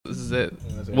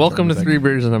is it. Welcome to 3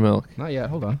 Beers and a Milk. Not yet.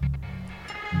 Hold on.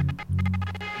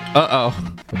 Uh-oh.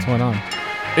 What's going on?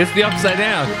 It's the Upside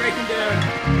Down. We're breaking down.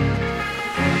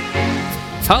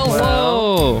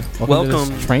 Hello. Welcome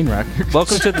to this train wreck.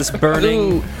 Welcome to this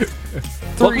burning.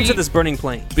 Welcome to this burning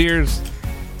plane. Beers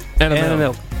and a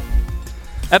milk.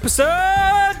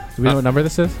 Episode Do we know what number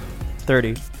this is?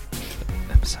 30.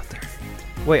 Episode 30.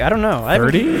 Wait, I don't know.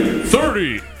 30?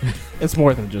 30. It's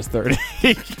more than just 30.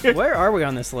 Where are we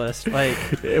on this list? Like,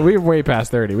 We're way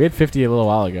past 30. We had 50 a little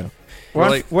while ago.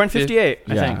 we're on 58,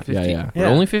 I Yeah, think. yeah, yeah. We're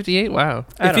only 58? Wow.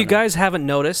 If you guys haven't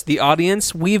noticed, the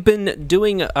audience, we've been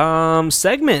doing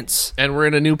segments, And we're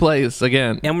in a new place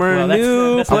again. and we're Well, in a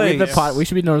new that's- Are we, place, we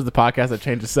should be known as the podcast that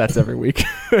changes sets every week.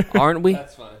 aren't we?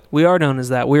 That's fine. We are known as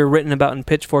that. We were written about in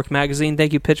Pitchfork magazine.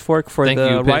 Thank you, Pitchfork, for Thank the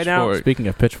you, write-out. Pitchfork. Speaking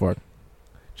of Pitchfork,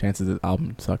 chances the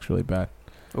album sucks really bad.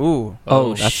 Ooh. Oh,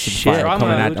 That's some shit! fire coming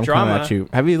at, I'm Drama. coming at you.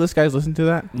 Have you guys listened to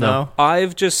that? No.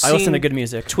 I've just I seen listen to good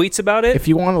music. tweets about it. If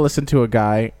you want to listen to a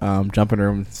guy jump in a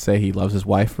room and say he loves his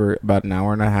wife for about an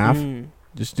hour and a half,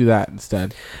 just do that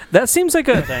instead. That seems like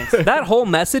a Thanks. that whole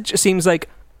message seems like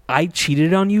I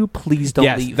cheated on you. Please don't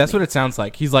Yes, leave. that's me. what it sounds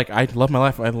like. He's like, I love my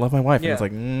life. I love my wife. Yeah. And it's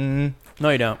like, No,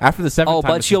 you don't. after the seventh Oh,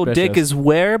 time, but it's your dick suspicious. is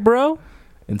where, bro?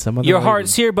 in some other Your lady.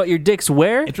 heart's here, but your dick's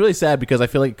where? It's really sad because I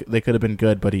feel like they could have been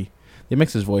good, but he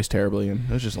mixed his voice terribly, and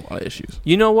there's just a lot of issues.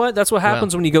 You know what? That's what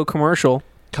happens when you go commercial.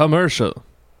 Commercial.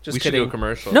 Just we kidding. should go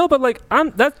commercial. No, but like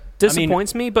that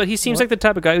disappoints me. But he seems like the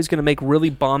type of guy who's gonna make really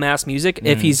bomb ass music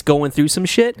if he's going through some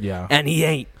shit. Yeah. And he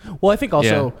ain't. Well, I think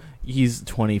also he's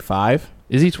 25.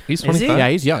 Is he? He's 25. Yeah,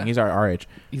 he's young. He's our age.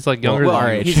 He's like younger Well, than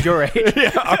our age. He's your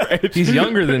age. He's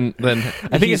younger than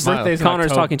I think his birthday's in Connor's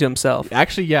October. talking to himself.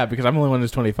 Actually, yeah, because I'm the only one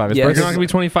who's 25. His Yeah, You're birthday's- not gonna be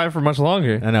 25 for much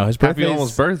longer. I know his Happy birthday.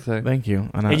 almost birthday. Thank you.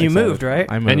 I'm And you excited. moved, right?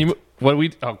 I moved. And you, what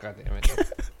we? Oh god damn it!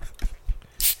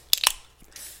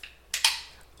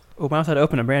 Oh, Mouse had to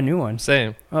open a brand new one.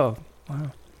 Same. Oh,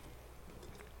 wow.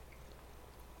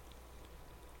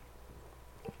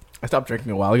 I stopped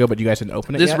drinking a while ago, but you guys didn't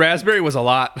open it This yet? raspberry was a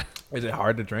lot. Is it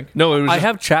hard to drink? No, it was. I just,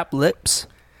 have chapped lips,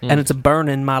 and it's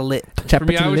burning my lip. for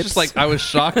me. I was just like I was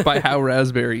shocked by how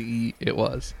raspberry it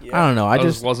was. I don't know. I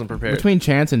just wasn't prepared. between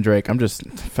Chance and Drake, I'm just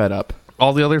fed up.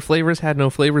 All the other flavors had no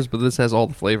flavors, but this has all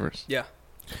the flavors. Yeah.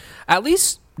 At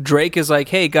least Drake is like,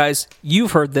 hey guys,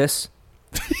 you've heard this.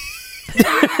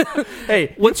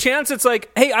 Hey, With Chance, it's like,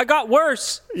 hey, I got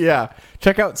worse. yeah.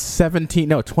 Check out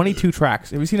 22 tracks.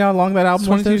 Have you seen how long that album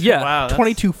was? 22? Yeah. Wow. that's-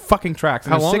 22 fucking tracks.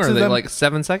 And How there's long 6 are of they? them- Like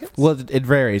 7 seconds? Well, it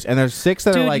varies, and there's 6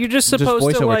 that Dude, are like you're just supposed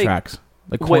to, voiceover like- tracks,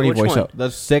 like Wait, corny which one? voiceover.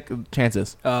 There's 6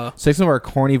 chances. 6 of them are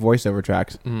corny voiceover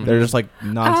tracks. Mm. They're just like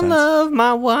nonsense. I love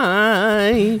my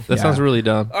wife. That Yeah. sounds really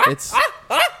dumb. It's,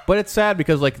 but it's sad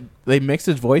because like they mix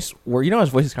his voice where his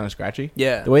voice is kind of scratchy.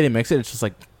 Yeah. The way they mix it, it's just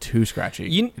like too scratchy.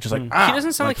 You- it's just like He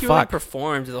doesn't sound like he really fuck.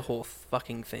 performed the whole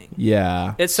fucking thing.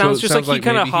 Yeah. It sounds So just like he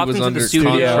kind of maybe hopped was into under the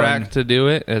studio. contract to do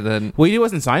it, and then Well, he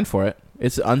wasn't signed for it.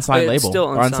 It's an unsigned It's label still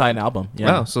or unsigned. unsigned album.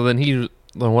 Yeah. wow. So then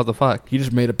what the fuck? He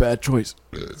just made a bad choice.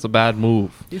 It's a bad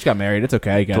move. He just got married. It's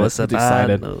okay. I get it. He's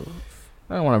excited.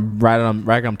 I don't want to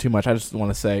rag on him too much. I just want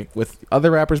to say, with other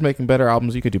rappers making better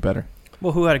albums, you could do better.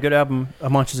 Well, who had a good album? A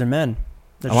Monsters and Men.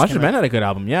 That I just Watch came the Men out. had a good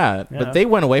album, yeah, Yeah. but they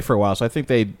went away for a while, so I think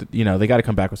they got to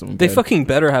come back with something. They good. fucking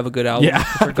better have a good album. yeah.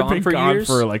 If they're They've gone been for gone years.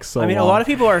 for like so. I mean, long. a lot of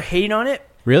people are hating on it,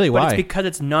 really but it's why? because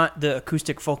it's not the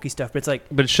acoustic folky stuff. But it's like,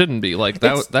 But it shouldn't be like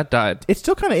that. It's- That died. It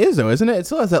still kind of is though, isn't it? It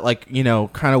still has that like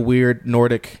kind of weird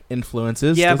Nordic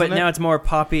influences. yeah, doesn't but it? now it's more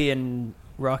poppy and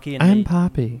rocky and neat.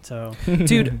 Poppy. So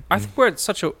Dude, I think we're at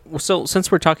such a... So,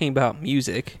 since we're talking about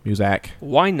music, Muzak.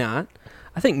 why not?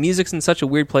 I think music's in such a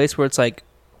weird place where it's like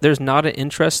there's not an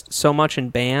interest so much in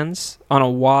bands on a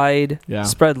wide Yeah.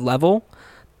 spread level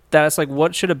that it's like,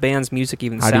 what should a band's music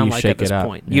even How do sound you like shake at this it up?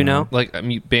 point? Yeah. You know? Like I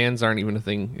mean, bands aren't even a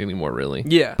thing anymore, really.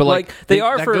 Yeah. But, But like, they they-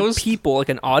 are that for goes- people, like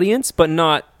an audience, but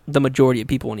not the majority of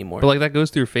people anymore. But like that goes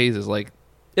through phases. Like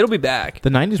It'll be back. The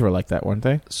 90s were like that, weren't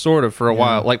they? sort of for a Yeah.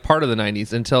 while, like part of the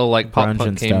 '90s until like pop Grunge punk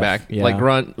and came stuff. back. Yeah.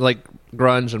 Like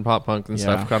grunge and pop punk and Yeah.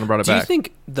 stuff kind of brought it Do you back.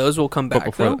 think those will come But back,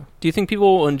 before though? that- Do you think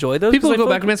people will enjoy those? People 'Cause I go feel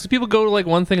back, like- man. Because people go to like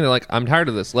one thing and they're like, "I'm tired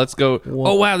of this. Let's go."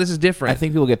 Well, oh wow, this is different. I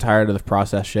think people get tired of the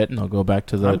processed shit and they'll go back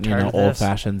to the I'm tired of this. old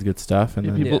fashioned good stuff. And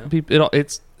Yeah, then, people,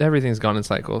 it's everything's gone in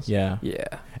cycles. yeah, Yeah.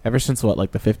 ever since what,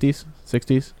 like the 50s,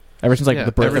 60s, ever since like Yeah,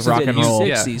 the birth ever of since rock the and roll.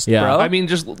 60s, Yeah. bro. I mean,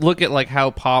 just look at like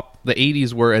how pop the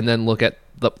 '80s were, and then look at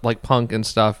the like punk and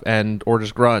stuff, and or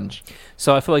just grunge.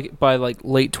 So I feel like by like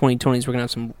late 2020s, we're gonna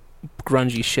have some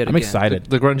grungy shit. I'm again. excited.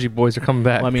 The grungy boys are coming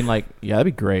back. Well, I mean, like, yeah,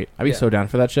 that'd be great. I'd be Yeah. so down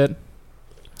for that shit.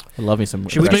 I love me some.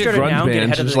 Should we Let's make a start it grunge now and get band.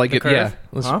 ahead of Just the- like the it, yeah. curve?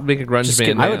 Let's Huh? make a grunge Just band.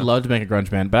 get- I now. would love to make a grunge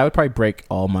band, but I would probably break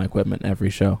all my equipment every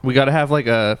show. We got to have like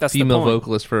a That's the female point.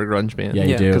 vocalist for a grunge band. Yeah,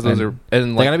 you Yeah. do. because those And are and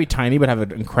they like gotta be tiny, but have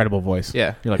an incredible voice.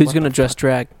 yeah. You're like, Who's what gonna the dress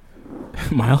drag?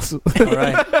 fuck? Miles? All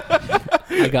right,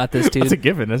 I got this, That's a dude.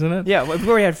 given, isn't it? Yeah, we've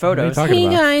already had photos. What are you talking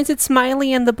about? guys, it's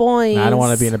Smiley and the boys. Nah, I don't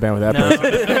want to be in a band with that No,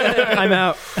 person. I'm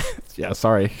out. Yeah,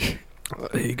 sorry.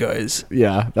 Hey guys,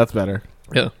 Yeah, that's better.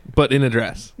 Yeah, but in a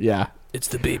dress. Yeah, it's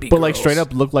the baby. but like straight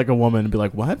up look like a woman and be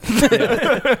like, what?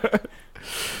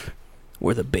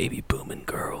 we're the baby booming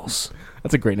girls.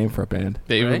 That's a great name for a band.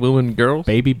 Baby Right? booming girls.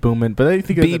 Baby boomin', but then you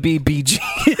think of the- BBBG.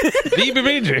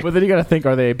 BBBG. but then you gotta think: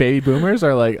 are they baby boomers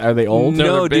or like are they old? No,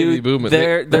 No, they're baby dude, booming.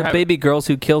 they're They're baby girls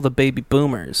who kill the baby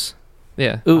boomers.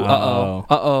 Yeah. Ooh, Oh.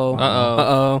 Uh-oh.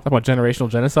 Talk about generational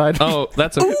genocide. Oh,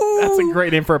 that's a That's a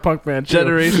great name for a punk band. too.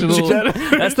 generational.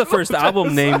 That's the first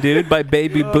album name, dude, by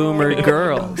Baby Boomer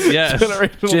Girls. Yes.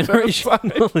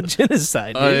 Generational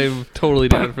genocide, dude. I'm totally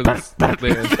down for this band.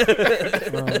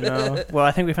 Oh no. Well,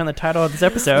 I think we found the title of this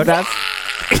episode.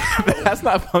 That's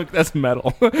not punk. That's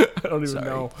metal. I don't even Sorry.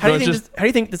 know. How do No, you think? it's How do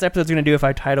you think this episode's gonna do if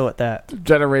I title it that?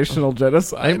 Generational I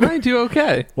genocide. might do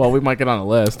okay. Well, we might get on a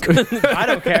list. I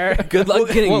don't care. Good luck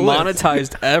getting what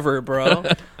monetized ever, bro.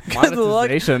 Good luck.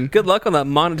 Monetization. Good luck on that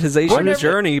monetization never-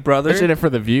 journey, brother. They're in it for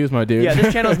the views, my dude. Yeah,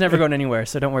 this channel's never going anywhere,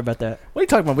 so don't worry about that. What are you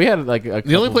talking about? We had like a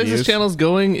The only couple place views. this channel's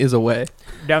going is away.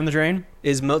 Down the drain.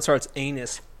 Is Mozart's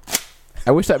anus.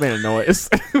 I wish that made a noise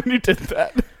when you did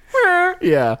that.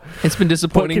 Yeah. It's been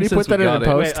disappointing Can you since put that we in got a it.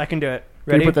 post? Wait, I can do it.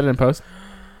 Can Ready? you put that in post?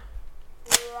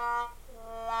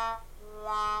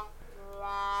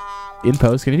 In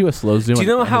post, can you do a slow zoom? Do you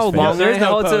know on how his face? long There I is no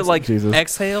held to post. like Jesus.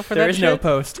 exhale for There that is shit? no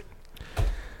post.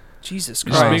 Jesus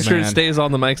Just Christ. make sure it man. stays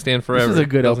on the mic stand forever. This is a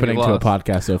good Doesn't opening get to a lost.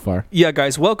 podcast so far. Yeah,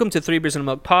 guys, welcome to Three Beers and a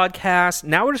Milk podcast.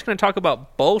 Now we're just going to talk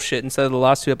about bullshit instead of the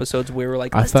last two episodes where we were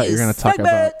like, I thought you were going going to talk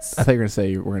about. I thought you were going to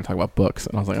say we're going to talk about books,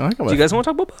 and I was like, oh, Do you guys want to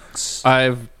talk about books?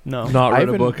 I've No. not read I've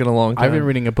a been- book in a long time. I've been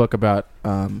reading a book about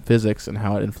physics and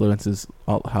how it influences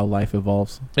how life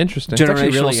evolves. Interesting. It's actually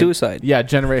Generational really- suicide. Yeah,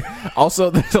 generate.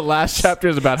 Also, the last chapter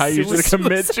is about how you should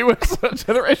commit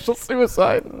generational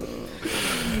suicide.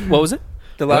 What was it?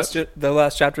 The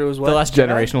last chapter was what? The last Jedi?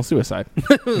 Generational suicide.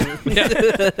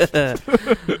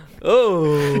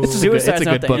 Oh. It's just Suicide's a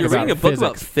not good the book You're answer. about reading a book physics.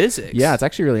 about physics. Yeah, it's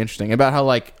actually really interesting about how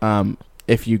like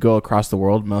if you go across the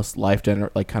world, most life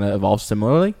like kind of evolves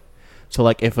similarly. So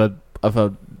like if a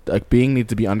being needs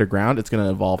to be underground, it's going to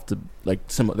evolve to like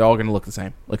similar. They're all going to look the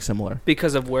same, like similar.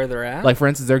 because of where they're at. Like for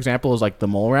instance, their example is like the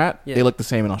mole rat. Yeah. They look the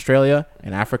same in Australia,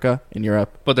 in Africa, in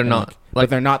Europe, But they're and, not. but Like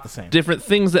they're not the same. different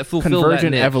things that fulfill that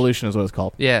Convergent niche. evolution is what it's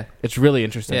called. Yeah. It's really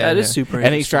interesting. Yeah. that is super And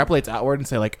it interesting. extrapolates outward and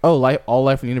say like, oh, all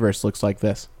life in the universe looks like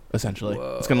this. Essentially,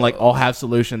 it's gonna like all have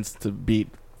solutions to beat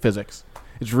physics.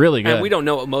 It's really good. And we don't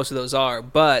know what most of those are,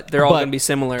 but they're all But going to be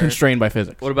similar. constrained by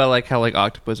physics. What about like how like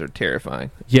octopus are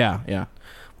terrifying? Yeah, yeah.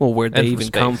 Well, where'd they And from even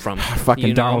space. come from? Fucking You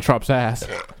know? Donald Trump's ass.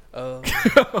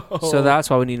 So that's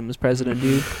why we need him as president,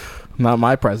 dude. Not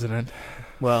my president.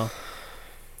 Well,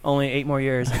 only 8 more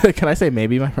years. Can I say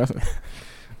maybe my president?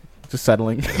 Just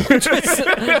settling.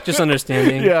 Just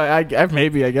understanding. Yeah, I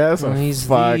maybe I guess. Well, Oh, he's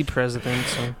fuck. the president,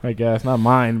 so. I guess not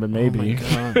mine, but maybe. Oh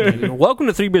my God, dude. Welcome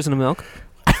to Three Beers and a Milk.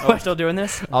 Oh, we're still doing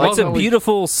this? I like It's a how we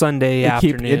beautiful Sunday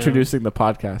keep afternoon. introducing the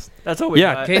podcast. That's what we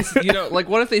Yeah, got. In case you know, like,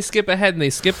 what if they skip ahead and they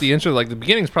skip the intro? Like, the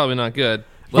beginning's probably not good.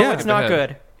 Let's Yeah, skip it's not ahead.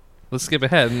 good. Let's skip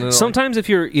ahead. And then, like- Sometimes if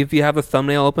you have a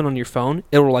thumbnail open on your phone,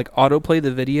 it will like autoplay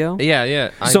the video. yeah,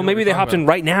 yeah. I So know what maybe you're they talking hopped in about.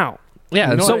 right now.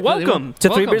 Yeah. You know So what? welcome to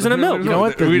Three Beers and a Milk. You know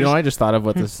what? We You know, just- I just thought of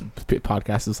what this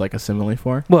podcast is like a simile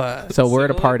for. What? So we're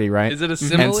at a Simile? party, right? Is it a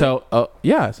simile? And so,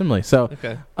 yeah, simile. So,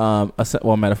 Okay.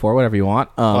 metaphor, whatever you want.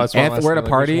 that's why I'm We're at a asking, like,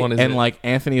 party, which one is and it? like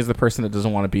Anthony is the person that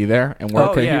doesn't want to be there, and we're Oh,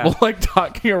 okay yeah. people like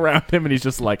talking around him, and he's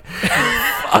just like,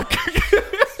 "Fuck."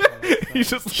 He's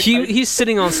just He's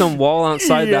sitting on some wall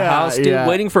outside the Yeah, house, dude, yeah.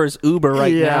 waiting for his Uber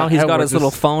right Yeah, now. He's and got we're his little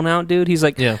just- phone out, dude. He's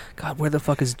like, Yeah. God, where the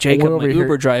fuck is Jacob, We're over my here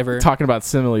Uber driver? talking about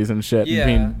similes and shit, Yeah. and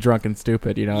being drunk and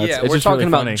stupid. You know, yeah, it's we're just talking really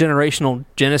about funny. generational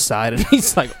genocide, and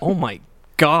he's like, oh my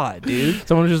God, dude.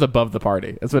 Someone who's just above the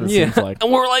party. That's what it Yeah, seems like.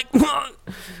 and we're like,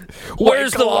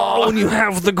 where's the law when you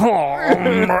have the car?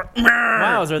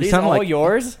 Wow, are these sound all like-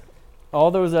 yours?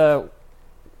 All those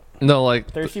No,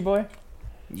 like, thirsty boy?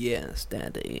 Yes,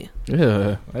 Daddy.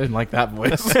 Ugh, I didn't like that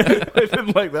voice. I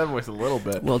didn't like that voice a little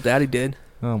bit. Well, Daddy did.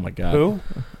 Oh my god. Who?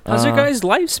 How's your guys'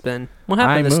 life been? What I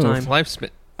happened this moved. time? lifespan.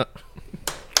 I'm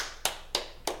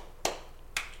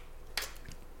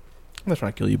not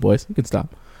trying to kill you, boys. You can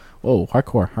stop. Whoa,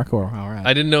 hardcore. All right.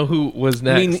 I didn't know who was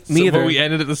next. Me either. But we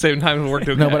ended at the same time and worked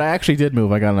okay. No, but I actually did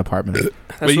move. I got an apartment.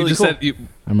 That's But you really just cool. said you.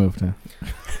 I moved.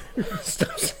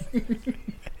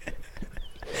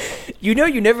 You know,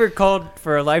 you never called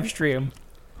for a live stream.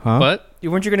 Huh? What?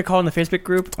 Weren't you going to call in the Facebook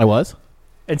group I was?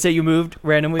 and say you moved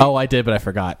randomly? Oh, I did, but I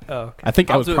forgot. Oh, okay. I think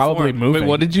I I'll was do it probably for him. moving. Wait,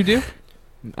 what did you do?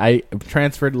 I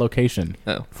transferred location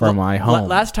Oh. for my home.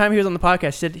 Last time he was on the podcast,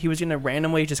 he said he was going to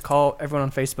randomly just call everyone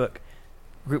on Facebook,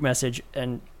 group message,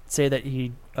 and say that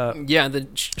he. Yeah, the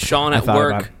Sean I at thought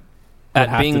about work it. Would at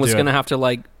have Bing to was do going to it. have to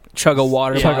like chug a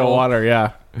water Chug bottle. of water,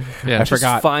 yeah. Yeah. I Just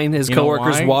forgot. find his You know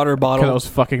coworker's why? water Because I bottle. was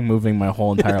fucking moving my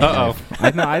whole entire life.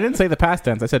 I didn't say the past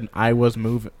tense. I said I was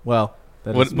moving. Well,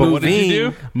 that is But what did you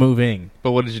do? moving.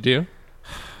 But what did you do?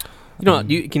 You know,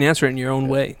 you can answer it in your own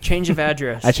way. Change of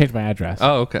address. I changed my address.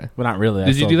 Oh, okay. Well, not really. I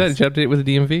Did you still do that? have Did you update it with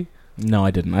the DMV? No,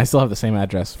 I didn't. I still have the same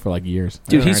address for like years.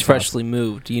 Dude, My he's parents' freshly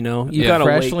moved, you know? You Yeah. gotta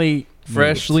wait.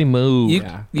 Freshly moved. You-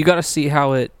 Yeah. You gotta see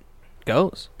how it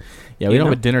goes. Yeah, we you don't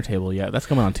know. have a dinner table yet. That's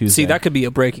coming on Tuesday. See, that could be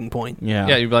a breaking point. Yeah.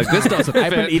 Yeah, you'd be like, this doesn't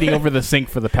I've been fit. eating over the sink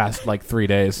for the past like 3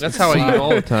 days. That's how I eat all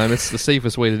the time. It's the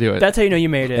safest way to do it. That's how you know you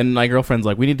made it. And my girlfriend's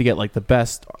like, we need to get like the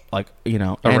best, like,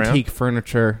 Around? antique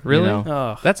furniture. Really? You know?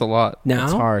 oh, That's a lot. Now,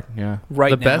 It's hard. Yeah.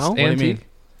 right the now, best What do you mean? antique.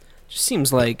 just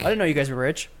seems like I didn't know you guys were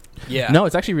rich. yeah. No,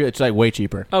 it's actually it's like way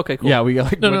cheaper. Okay, cool. Yeah, we got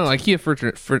like No, IKEA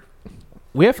furniture.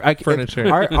 we have Furniture.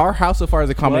 Our house so far is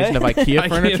a combination of IKEA IKEA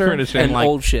furniture, furniture. and like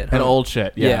old shit. and huh? old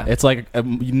shit. Yeah, Yeah. it's like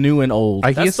new and old.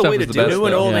 IKEA That's the stuff way is to the do it. best. New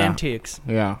and though. old Yeah. antiques.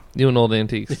 Yeah. New and old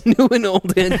antiques. New and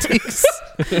old antiques.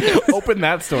 Open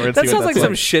that store. And That see sounds what like that's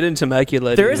some shit in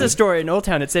Temecula. There dude. is a store in Old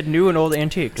Town. It said new and old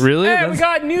antiques. Really? Hey, we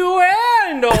got new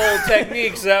and old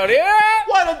techniques out here.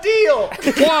 What a deal!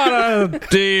 What a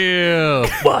deal!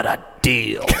 What a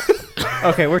deal.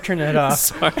 Okay, we're turning it off.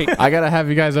 Sorry. I gotta have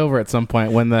you guys over at some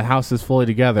point when the house is fully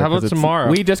together. How about 'cause it's- tomorrow?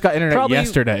 We just got internet Probably-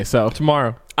 yesterday, so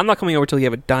Tomorrow. I'm not coming over till you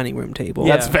have a dining room table.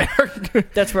 Yeah. that's fair.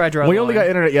 That's where I draw We the only line. got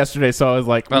internet yesterday, so I was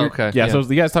like, Oh, okay. yeah. Yeah. So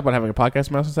you guys talk about having a podcast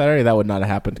tomorrow on Saturday. That would not have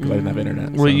happened because I didn't have internet.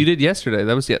 Well, so. you did yesterday.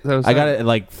 That was I got it at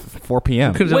like 4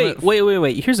 p.m. Could've done it-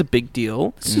 Wait. Here's a big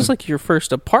deal. This is like your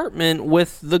first apartment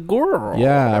with the girl.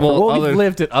 Yeah, Well, we've other-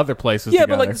 lived at other places. Yeah,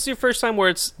 together. but like this is your first time where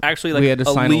it's actually like We had to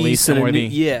sign a lease and and we're new-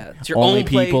 the yeah, it's your only own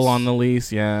people place. on the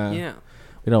lease. Yeah, Yeah.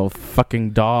 we don't have a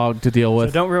fucking dog to deal So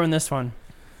with. don't ruin this one.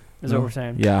 Is No. what we're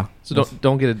saying. Yeah, So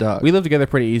don't get a dog. we live together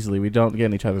pretty easily. We don't get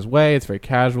in each other's way. It's very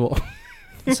casual.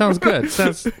 It sounds good.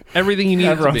 Sounds everything you need it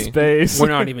Have our to own be. space. We're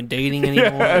not even dating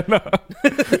anymore. Yeah, no.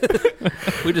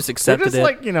 We just We're accepted just it.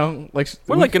 like like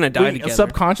We're like gonna die we together.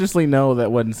 subconsciously know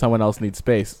that when someone else needs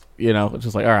space, it's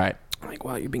just like all right. Like,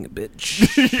 wow, you're being a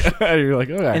bitch. You're like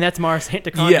okay. And that's Mars hint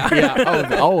to Connie. Yeah.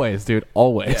 yeah, always, dude,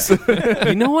 always.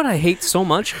 You know what I hate so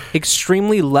much?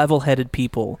 Extremely level-headed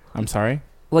people. I'm sorry.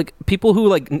 Like people who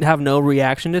like have no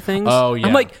reaction to things. Oh, yeah.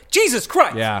 I'm like, Jesus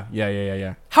Christ!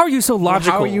 Yeah. How are you so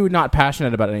logical? How are you not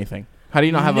passionate about anything? How do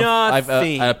you not have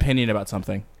Nothing. an opinion about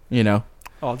something? You know.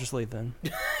 Oh, I'll just leave then.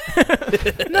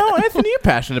 No, Anthony, you're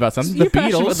passionate about something. You're The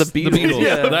passionate Beatles. about the Beatles.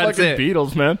 Yeah, the That's fucking it.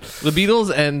 Beatles, man. The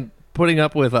Beatles and putting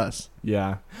up with us.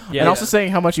 Yeah. Yeah. And also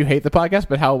saying how much you hate the podcast,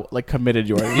 but how like committed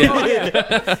you are.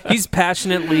 Yeah. He's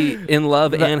passionately in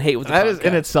love and hate with the That podcast. is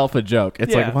in itself a joke.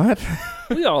 It's Yeah. like what?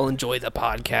 We all enjoy the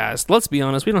podcast. Let's be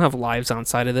honest. We don't have lives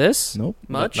outside of this. Nope.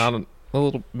 Much. Not a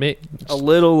little. A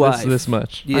little life. This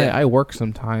much. Yeah. I work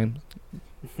sometimes.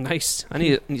 Nice. I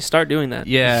need to start doing that.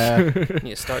 Yeah. I need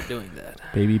to start doing that.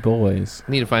 Baby boys.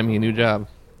 I need to find me a new job.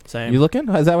 Same. You looking?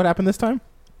 Is that what happened this time?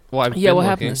 Well, I've Yeah, been what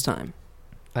happened looking. this time?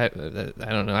 I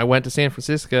don't know. I went to San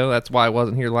Francisco. That's why I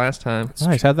wasn't here last time.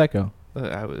 Nice. How'd that go?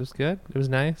 It was good. It was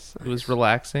nice. It was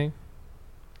relaxing.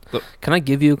 Can I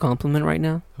give you a compliment right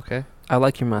now? Okay. I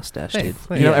like your mustache, Hey, dude.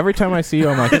 thanks. You know, every time I see you,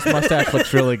 I'm like, this mustache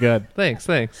looks really good. Thanks.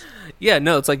 Yeah,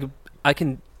 no, it's like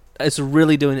it's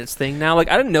really doing its thing now. Like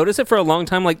I didn't notice it for a long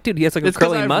time. Like, dude, he has like It's a 'cause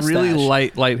curly I have mustache. really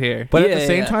light hair. But Yeah, at the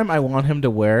same yeah. time, I want him to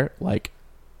wear like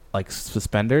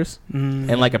suspenders Mm.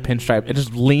 and like a pinstripe and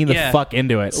just lean the Yeah. fuck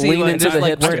into it. See, Lean like, into just the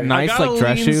like, hipster. wear nice I gotta like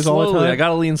dress lean shoes all the slowly. time. I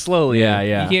gotta lean slowly. Yeah,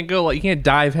 yeah. You can't go like you can't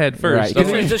dive head first. Right.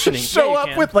 You're That's transitioning. Show Yeah, you up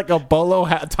can. with like a bolo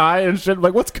hat tie and shit.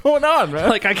 Like, what's going on, man?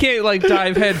 like I can't like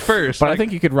dive head first. But I Like,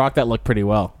 think you could rock that look pretty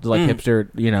well. Just like hipster,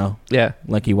 yeah.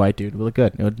 lanky white dude. Would look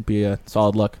good. It would be a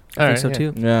solid look. I think so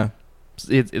too. Yeah.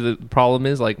 The problem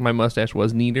is like my mustache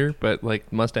was neater, but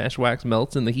like mustache wax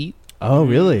melts in the heat. Oh,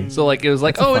 really? So like it was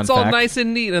like, That's a oh, fun it's all fact. nice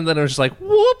and neat, and then it was just like,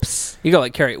 whoops. You gotta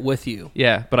like carry it with you.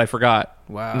 Yeah, but I forgot.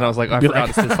 Wow. And I was like, I Be forgot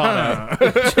it's hot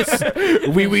out.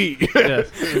 Wee wee.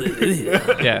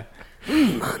 Yeah.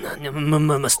 My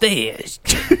mustache.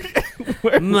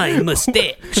 My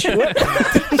mustache.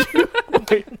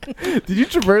 Did you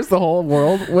traverse the whole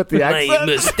world with the My accent?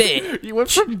 mistake. You went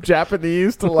from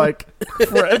Japanese to like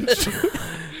French.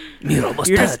 You're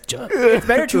just- it's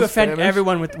better to To offend Spanish.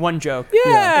 everyone with one joke.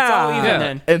 Yeah. It's all even Yeah.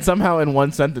 then. And somehow in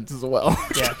one sentence as well.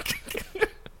 Yeah.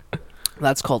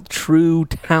 That's called true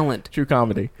talent. True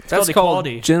comedy. That's called called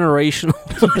equality. generational.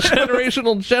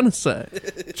 Generational genocide.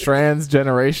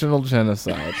 Transgenerational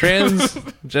genocide.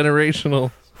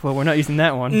 Transgenerational. Well, we're not using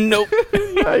that one. Nope.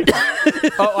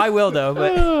 Oh, I will though.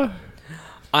 But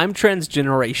I'm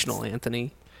transgenerational,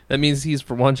 Anthony. That means he's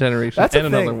from one generation That's and a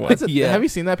another thing. one. That's a, Yeah. Have you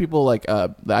seen that people like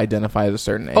that identify as a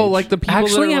certain age? Oh, like the people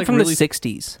Actually, that are I'm like from really, the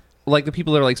 60s. like the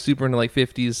people that are like super into like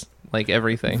 50s, like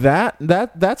everything.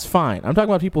 that's fine. I'm talking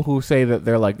about people who say that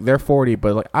they're 40,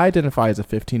 but like I identify as a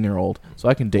 15-year-old, so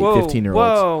I can date 15-year-olds.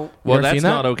 Whoa. Well, ever that's seen that?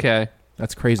 not okay.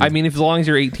 That's crazy. I mean, if as long as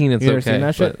you're 18, it's you ever okay. seen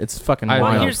that shit? but- It's fucking I-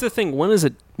 wild. Well, here's the thing. When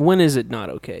is it not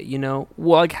okay? You know,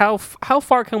 well, like how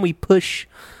far can we push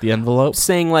the envelope.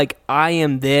 saying like I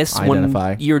am this Identify.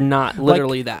 when you're not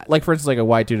literally that? Like for instance, like a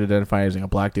white dude identifying as a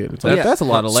black dude. It's like, Yeah. that's a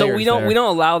lot of layers. So we don't there. we don't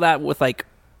allow that with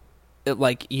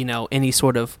like you know any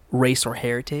sort of race or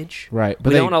heritage. Right, but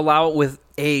we they, don't allow it with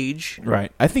age.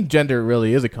 right. I think gender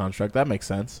really is a construct. That makes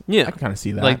sense. Yeah. I can kind of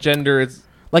see that. like gender, it's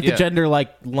Like yeah. the gender,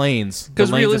 like lanes. The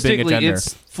because lanes of being a realistically, gender.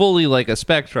 it's fully like a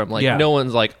spectrum. Like Yeah. no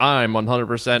one's like I'm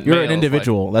 100%. You're male. an It's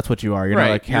individual. That's what you are. You're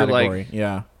Right, not a you're like- category.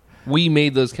 Yeah. like, we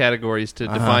made those categories to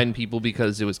Uh-huh. define people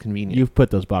because it was convenient. You've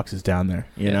put those boxes down there.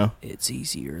 You Yeah. know. It's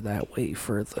easier that way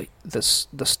for the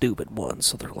stupid ones.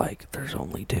 So they're like, there's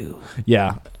only two.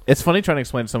 Yeah. It's funny trying to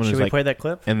explain to someone Should who's we like play that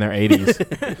clip? in their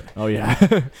 80s. Oh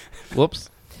yeah. Whoops.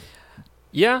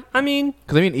 Yeah, I mean,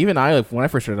 Because I mean, even when I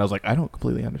first heard it, I was like, I don't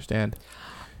completely understand.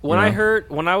 when You I know? heard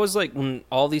when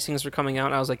all these things were coming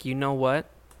out, I was like, you know what?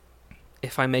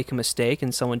 If I make a mistake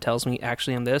and someone tells me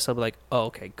actually I'm this, I'll be like, oh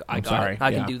okay, I I'm got sorry. it. I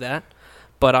Yeah. can do that.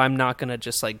 But I'm not gonna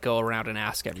just like go around and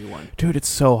ask everyone. Dude, it's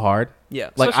so hard.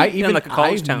 Yeah, Like I especially in, even like a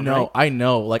college I town, know right? I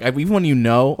know like even when you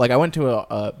know like I went to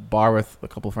a bar with a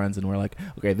couple friends and we're like,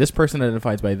 okay, this person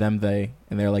identifies by them, they,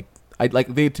 and they're like,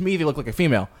 to me they look like a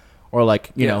female, or like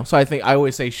you Yeah. know. So I think I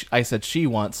always say I said she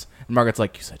once, and Margaret's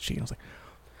like, you said she, and I was like,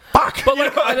 fuck. But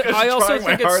like, I also trying my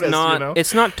think it's hardest, not you know?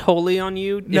 it's not totally on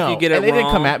you if No, you get it and they didn't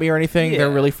come wrong. at me or anything. They're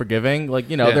Yeah. really forgiving. Like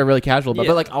you know, Yeah. they're really casual. But, Yeah.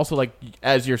 but like also like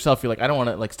as yourself, you're like I don't want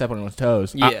to like step on anyone's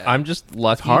toes. Yeah. I'm just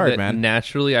lucky hard, that man.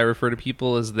 naturally I refer to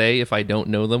people as they if I don't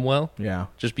know them well, Yeah.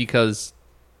 just because.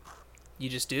 You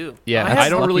just do. Yeah, That's I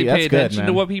don't lucky. really pay That's good, attention to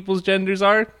man. what people's genders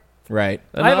are. Right.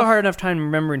 I have a enough. hard enough time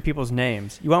remembering people's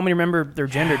names. You want me to remember their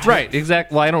gender too? Right,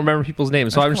 exactly. Well, I don't remember people's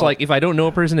names, so That's I'm just cool. like, if I don't know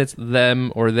a person, it's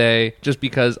them or they, just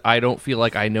because I don't feel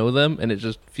like I know them, and it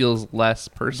just feels less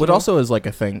personal. What also is like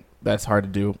a thing that's hard to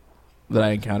do that I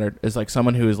encountered is like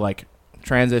someone who is like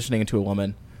transitioning into a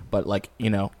woman, but like you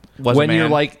know was when a man. you're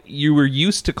like, you were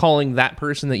used to calling that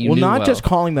person that you well, knew not well. just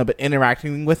calling them, but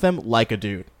interacting with them like a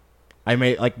dude. I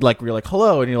may like you're like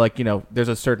hello, and you're like you know there's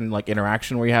a certain like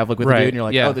interaction where you have like with a Right, dude, and you're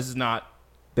like yeah. oh this is not.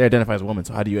 They identify as a woman,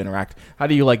 so how do you interact? How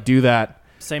do you like do that?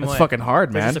 Same It's way. fucking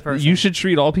hard, They're man. just a person. You should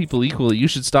treat all people equally. You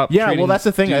should stop. Yeah, well, treating that's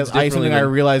the thing. dudes Something differently I than-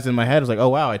 realized in my head was like, oh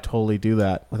wow, I totally do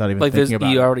that without even Like this, thinking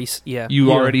about you it. already You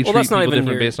Yeah. already Well, treat that's not people even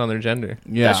different your- based on their gender.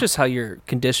 Yeah, That's just how you're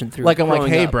conditioned through. like I'm like,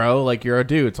 growing hey, up. bro, like you're a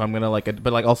dude, so I'm gonna like,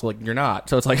 but like also like you're not.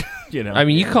 So it's like, you know, I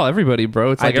mean, you call everybody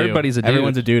bro. It's I like do. everybody's a dude.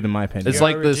 Everyone's a dude in my opinion. It's You're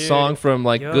like a the dude. song from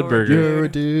like You're Good a Burger. You're a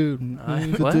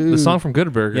dude. What? The song from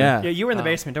Good Burger. Yeah. Yeah, you were in the Oh.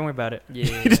 basement. Don't worry about it. You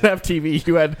Yeah. didn't have TV.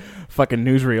 You had fucking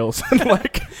newsreels.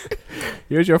 like,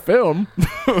 here's your film.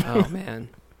 Oh man,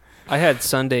 I had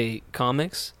Sunday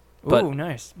comics But- Ooh,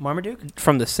 nice. Marmaduke?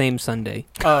 from the same Sunday.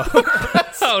 Oh,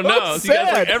 Oh no! So you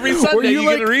guys, like, every Were Sunday you, you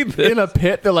like, get to read this. in a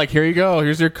pit. They're like, here you go.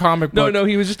 Here's your comic No, book. no,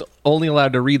 he was just only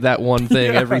allowed to read that one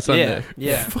thing every Sunday.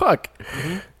 Yeah. Fuck.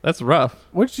 That's rough.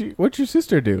 What'd your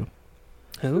sister do?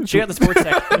 Who? she got the sports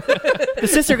section. The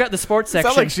sister got the sports Sounds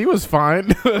section. like she was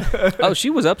fine. Oh, she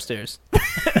was upstairs.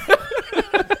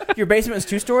 Your basement is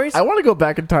 2 stories? I want to go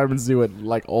back in time and see what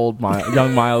like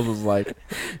young Miles was like.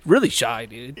 Really shy,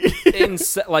 dude.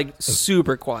 Like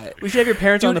super quiet. We should have your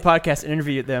parents on the Dude. podcast and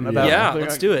interview them about Yeah,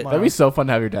 let's do it. That'd be so fun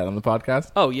to have your dad on the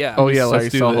podcast. Oh yeah. Oh yeah, let's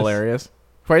Larry's do so this. hilarious.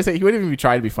 Probably say he wouldn't even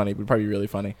try to be funny, but probably be really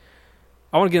funny.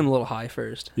 I want to get him a little high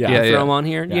first. Yeah, Yeah, Throw him on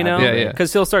here, Yeah, you know? yeah, yeah.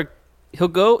 Because he'll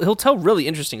tell really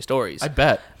interesting stories. I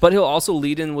bet. But he'll also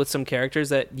lead in with some characters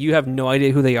that you have no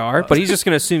idea who they are, but he's just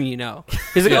going to assume you know.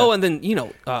 He's like, Yeah. oh, and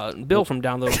then, Bill from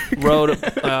down the road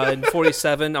in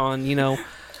 47 on,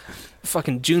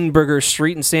 fucking Juneburger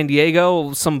Street in San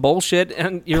Diego, some bullshit.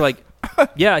 And you're like,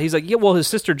 Yeah, he's like, yeah, well, his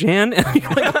sister Jan. And I'm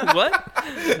like,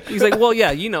 what? He's like, well,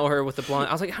 yeah, you know her with the blonde.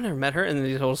 I was like, I've never met her. And then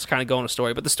he'll just kind of go on a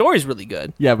story. But the story's really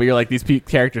good. Yeah, but you're like, these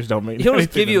characters don't make He'll just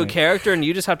anything give to you a me. character, and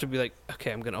you just have to be like,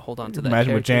 okay, I'm going to hold on to that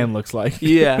Imagine what character. Jan looks like.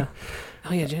 Yeah.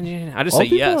 Oh, yeah, Jan. I just All say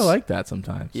people yes. are like that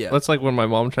sometimes. Yeah. That's like when my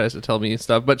mom tries to tell me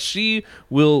stuff, but she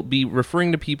will be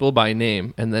referring to people by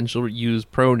name and then she'll use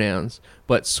pronouns,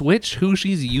 but switch who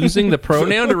she's using the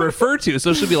pronoun to refer to.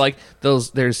 So she'll be like,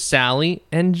 there's Sally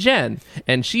and Jen,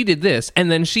 and she did this, and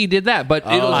then she did that, but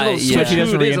it'll yeah. switch She who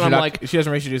doesn't it is, and I'm like, she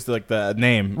doesn't reintroduce like the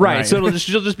name. right. So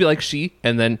she'll just be like she,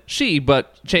 and then she,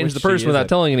 but change Which the she person is without it?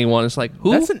 telling anyone. It's like,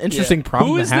 who? That's an interesting problem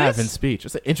Who to is have this? in speech.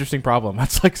 It's an interesting problem.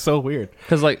 That's like so weird.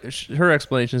 Because like her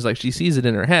explanation is like she sees it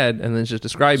in her head and then is just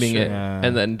describing Sure. it, Yeah.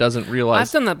 and then doesn't I've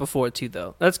realize. done that before, too,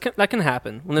 though. That can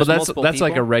happen. When But there's that's multiple like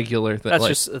a people. regular thing. That's like,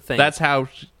 just a thing. That's how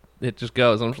it just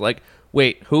goes. I'm just like,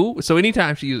 wait, who? So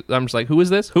anytime I'm just like, who is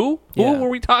this? Who Yeah. were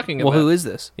we talking Well, about? who is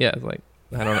this? Yeah, it's like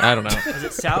I don't know. Is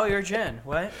it Sally or Jen?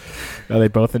 What? Are they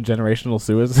both in generational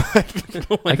suicide?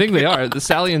 I think they are. The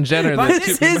Sally and Jen are the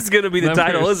This two. is going to be the members.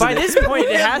 title, isn't By it? this point,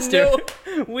 it has to.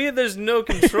 There's no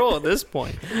control at this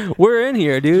point. We're in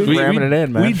here, dude. Ramming it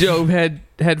in, man. We dove head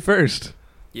first.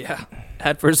 Yeah.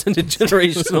 Head first into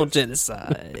generational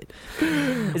genocide.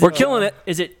 Is We're killing it.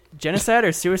 Is it genocide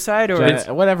or suicide or?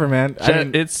 Whatever, man. I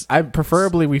mean, It's I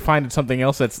preferably we find something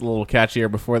else that's a little catchier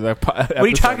before the. What are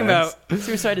you talking about?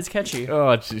 Suicide is catchy.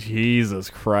 Oh Jesus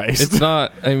Christ! it's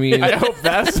not. I mean, I hope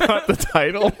that's not the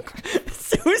title.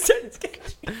 Suicide is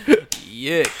catchy.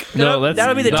 Yick. no, that's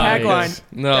that'll be the not- tagline.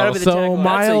 No, That'll be the So tagline.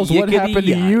 Miles, That's a what happened to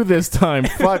yickety-yack. you this time?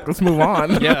 Fuck, let's move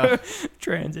on. yeah.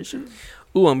 Transition.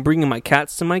 Ooh, I'm bringing my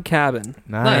cats to my cabin.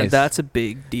 Nice. That's a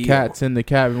big deal. Cats in the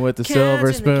cabin with the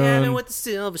silver spoon. with the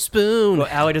silver spoon. Well,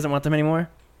 Allie doesn't want them anymore.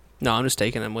 No, I'm just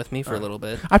taking them with me for a little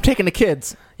bit. I'm taking the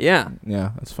kids. Yeah.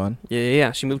 Yeah, that's fun.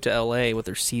 Yeah. She moved to L.A. with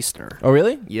her sister. Oh,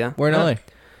 really? Yeah. Where in Huh. LA?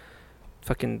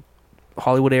 Fucking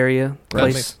Hollywood area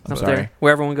place I'm up sorry. there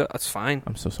where everyone goes. That's fine.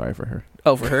 I'm so sorry for her.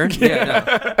 Oh, for her?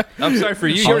 Yeah. No. I'm sorry for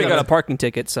you. She already got a parking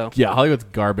ticket, so. Yeah, Hollywood's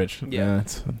garbage. Yeah.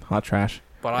 It's hot trash.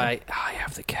 But I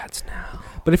have the cats now.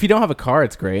 But if you don't have a car,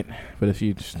 it's great. But if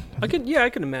you just, I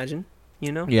can imagine.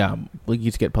 You know. yeah, like you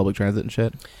just get public transit and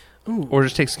shit. Ooh. Or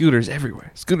just take scooters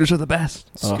everywhere. Scooters are the best.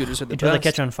 Scooters are the Until they best.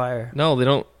 catch on fire. No, they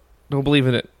don't. Don't believe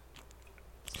in it.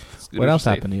 Scooters What else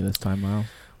are safe. happened to you this time, Miles?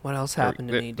 What else happened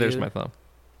to There- me, dude? There's my thumb.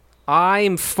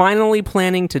 I'm finally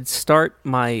planning to start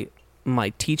my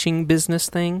teaching business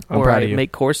thing I'm where proud I of you.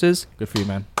 make courses. Good for you,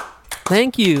 man.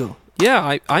 Thank you.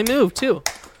 Yeah, I moved too.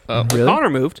 Oh, Really? Connor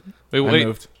moved. wait, I wait.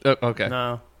 moved. Okay.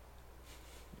 No.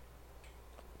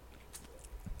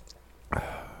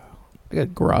 I got a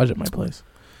garage at my place.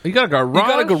 You got a garage. You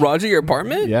got a garage at your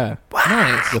apartment? Yeah,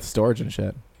 Nice. with storage and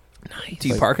shit. Nice. Do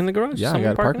you Like- park in the garage? Yeah, I Someone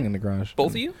got park parking in in the garage.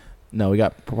 Both of you? No, we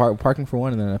got parking for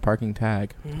one and then a parking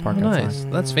tag. to park Oh, outside. nice.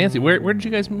 That's fancy. Where did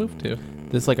you guys move to?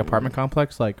 This like apartment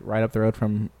complex, like right up the road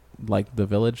from like the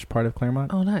village part of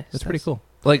Claremont. Oh, nice. It's pretty cool.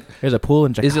 Like, There's a pool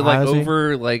and jacuzzi. is it like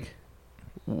over like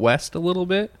west a little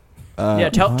bit? Yeah,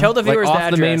 tell the Like viewers off the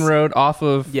address. the main road, off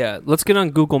of. Yeah, let's get on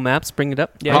Google Maps. Bring it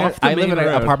up. Yeah. Off the I live main in an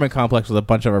road. apartment complex with a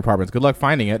bunch of apartments. Good luck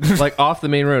finding it. Like off the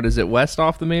main road. Is it west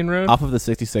off the main road? Off of the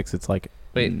 66, it's like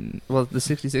Wait. Well, the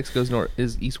 66 goes north.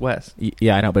 Is east west,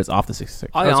 yeah, I know, but it's off the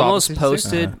 66. I That's almost off 66?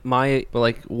 posted my but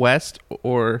like west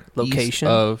or Location?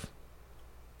 east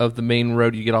of the main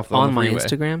road you get off the on my freeway.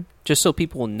 Instagram just so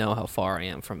people will know how far I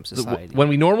am from society. When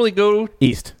we normally go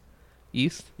East.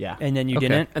 east. Yeah. And then you Okay.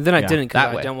 didn't. and then I Yeah, didn't because that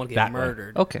I way. don't want to That get way.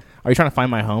 murdered. Okay. Are you trying to find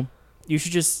my home? You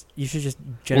should just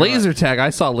generalize. Laser tag.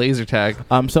 I saw laser tag.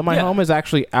 So my Yeah. home is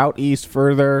actually out east,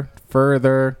 further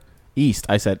east.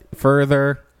 I said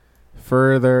further.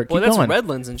 Well, Keep that's going.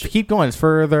 Redlands and shit. Keep going. It's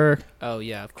further. Oh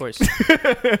yeah, of course.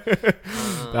 I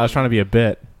was trying to be a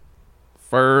bit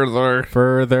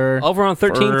further. Over on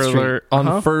 13th Street Further on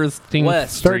Uh-huh. 13th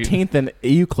West. Street. 13th and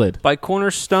Euclid. by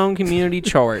Cornerstone Community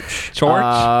Church.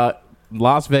 Church.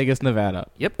 Las Vegas, Nevada.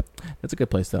 Yep. That's a good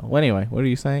place, though. Well, anyway, what are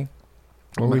you saying?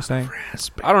 What were you saying?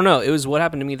 I don't know. It was what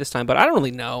happened to me this time, but I don't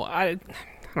really know. I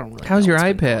don't really. How's know your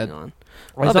what's been iPad? going on.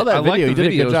 I saw that liked video. the You did a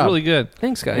video. good It was job. really good.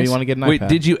 Thanks, Hey, guys. you want to get an Wait, iPad?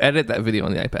 did you edit that video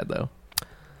on the iPad though?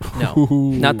 No,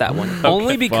 not that one.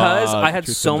 Only because I had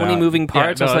Truth so and many doubt. moving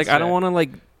parts. no, I was like, that's I don't fair. want to like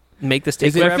make this take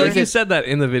Is it- I forever. feel like you said that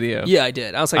in the video. Yeah, I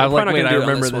did. I was like, I'm I'm like, probably wait, not I gonna do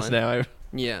it on remember this this one. now.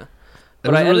 Yeah, It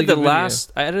but was I a really edited the good video.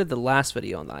 last. I edited the last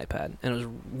video on the iPad, and it was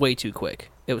way too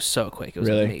quick. It was so quick. It was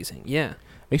Really? amazing. Yeah.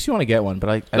 Makes you want to get one, but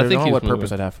I I don't think know he what was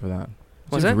purpose moving. I'd have for that.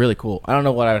 What's Seems that? really cool. I don't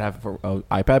know what I would have for an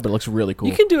iPad, but it looks really cool.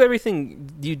 You can do everything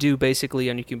you do basically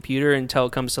on your computer until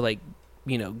it comes to like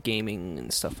gaming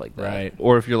and stuff like that. Right.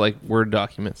 Or if you're like Word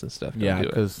documents and stuff. don't Yeah, do it.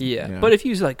 because Yeah. But if you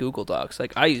use like Google Docs,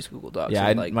 like I use Google Docs. yeah,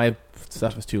 and, like my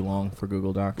stuff is too long for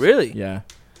Google Docs. really, Yeah,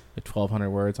 like 1,200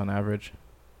 words on average.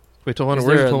 Wait, 1,200 is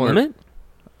words. there a 1,200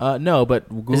 limit? No, but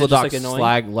Google just, Docs like,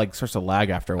 annoying? starts to lag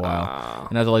after a while, Ah,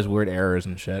 and has all these weird errors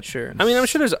and shit. sure. I mean, I'm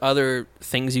sure there's other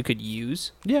things you could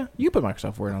use. Yeah, you can put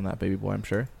Microsoft Word on that baby boy. I'm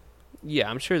sure. Yeah,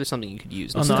 I'm sure there's something you could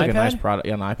use. On It the seems like a nice iPad? product.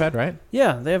 Yeah, on the iPad, right?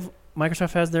 Yeah, they have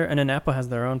Microsoft has their and then Apple has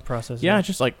their own processor. Yeah, it's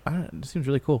just like it seems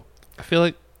really cool. I feel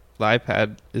like the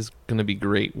iPad is going to be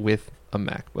great with a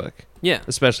MacBook, Yeah,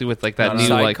 especially with like that No, new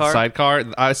no. like Sidecar?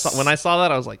 sidecar. When I saw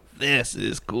that, I was like, "This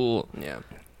is cool." yeah.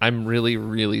 I'm really,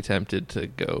 really tempted to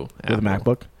go With a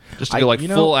Apple. MacBook. just to go like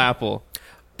full Apple.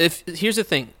 If here's the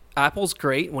thing, Apple's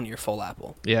great when you're full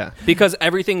Apple Yeah, because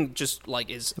everything just like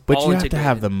is. But all you have to integrated.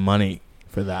 have the money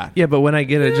for that. yeah. But when I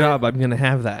get a job, I'm gonna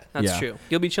have that. That's Yeah. true.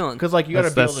 You'll be chilling. Because like you got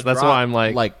to be able to That's drop, why I'm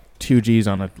like 2 G's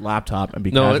on a laptop and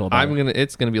be no. casual about it.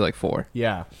 It's gonna be like 4.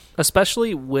 Yeah,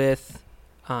 Especially with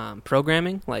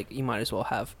programming, like you might as well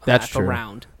have a That's Mac true.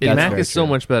 around. That's Mac very is so true.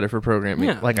 much better for programming.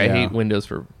 Yeah. Like I Yeah. hate Windows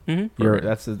for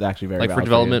that's actually very like for valid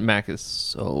development. Mac is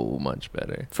so much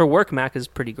better. For work, Mac is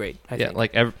pretty great. I Yeah,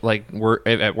 think. like work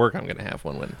at work, I'm gonna have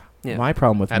one. When Yeah. My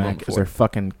problem with Had one Mac is before. their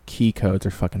fucking key codes are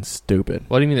fucking stupid.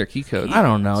 what do you mean they're key codes? I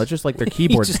don't know. It's just like their he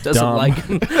keyboard's just doesn't dumb. like.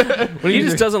 He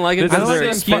just doesn't like it This I is don't, because like they're that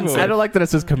it's expensive. I don't like that it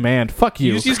says command. Fuck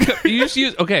you. You just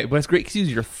use okay, but it's great because you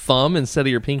use your thumb instead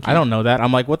of your pinky. I don't know that.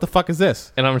 I'm like, what the fuck is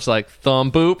this? And I'm just like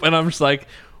thumb boop, and I'm just like,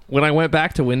 when I went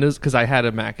back to Windows because I had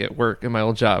a Mac at work in my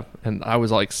old job, and I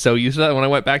was like so used to that. When I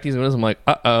went back to using Windows, I'm like,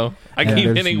 I Yeah, keep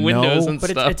there's hitting no- Windows and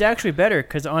But stuff. it's actually better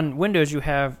because on Windows you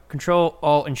have Control,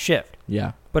 Alt, and Shift.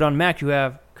 Yeah. But on Mac you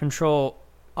have Control,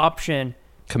 Option,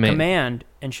 Command,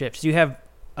 and Shift. So you have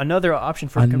another option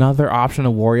for Another option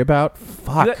to worry about?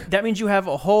 Fuck. that means you have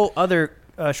a whole other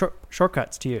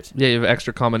shortcuts to use. Yeah, you have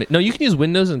extra combination. No, you can use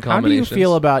Windows and How do you combinations.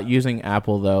 feel about using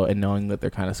Apple, though, and knowing that they're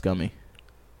kind of scummy?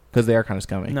 Because they are kind of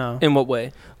scummy. No. In what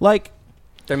way? Like,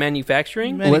 Their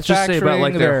manufacturing? Let's just say about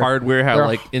like their hardware, how their-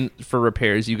 like for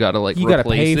repairs you gotta like You gotta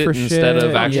replace pay it for instead shit.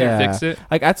 of actually Yeah. fix it.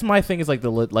 like that's my thing is like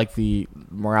the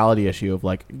morality issue of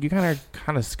like you kind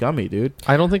of scummy, dude.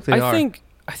 I don't think they are.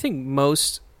 I think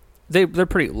most they're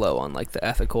pretty low on like the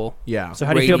ethical. Yeah. So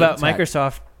how do you feel about Radiant tech.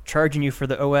 Microsoft charging you for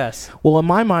the OS? Well, in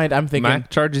my mind, I'm thinking Mac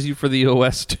charges you for the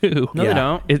OS too. No, Yeah. they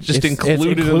don't. It's just it's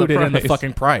included, in the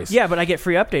fucking price. Yeah, but I get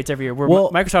free updates every year. Where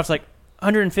Well- Microsoft's like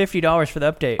 $150 for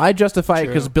the update. I justify it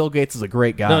True. because Bill Gates is a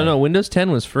great guy. No, Windows 10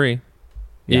 was free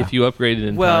Yeah. if you upgraded in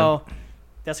time well,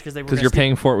 that's because they were because gonna you're steal-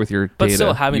 paying for it with your But data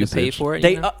still having usage. to pay for it.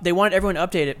 They you know? they wanted everyone to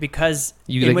update it because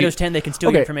You- in like, Windows 10 they can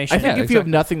steal your information. I think Yeah, if you have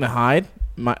exactly. nothing to hide,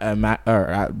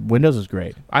 Windows is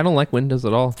great. I don't like Windows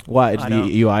at all. Why? It's I the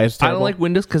don't. UI is I terrible. don't like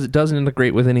Windows because it doesn't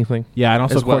integrate with anything. Yeah, and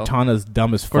also as well. Cortana's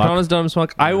dumb as fuck. Cortana's dumb as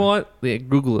fuck. I Yeah. want the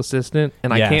Google Assistant,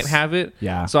 and I Yes. can't have it.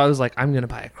 Yeah. So I was like, I'm gonna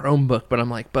buy a Chromebook, but I'm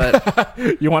like, but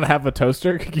You want to have a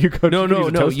toaster? You go. no, you use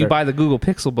a no. toaster. You buy the Google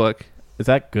Pixel Book. Is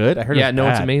that good? I heard. Yeah, it's no,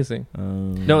 it's bad. amazing.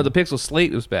 No, the Pixel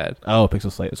Slate was bad.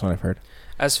 Pixel Slate. That's what I've heard.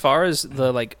 As far as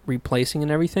the like replacing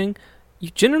and everything, you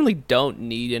generally don't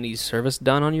need any service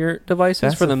done on your devices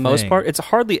That's for the the most thing. part. It's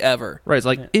hardly ever. Right. It's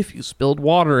like Yeah. if you spilled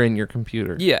water in your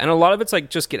computer. Yeah, and a lot of it's like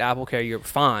just get Apple Care, you're And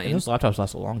fine. those laptops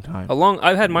last a long time.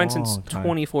 I've had mine since Long time.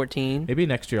 2014. Maybe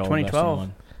next year I'll invest in 2012.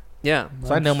 one. Yeah.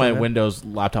 So I know my Sure. Windows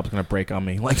laptop's gonna break on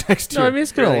me like next year. No, I mean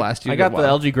it's gonna Really? last you. I a got good the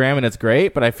while. LG Gram and it's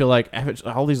great, but I feel like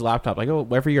all these laptops, I go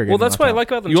every year. I get Well, a new that's what I laptop. like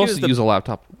about them You too. also is the, use a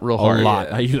laptop real a hard. lot.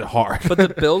 yeah. I use it hard. but the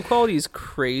build quality is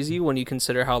crazy when you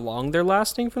consider how long they're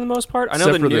lasting for the most part. I know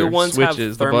Except the for new their ones switches,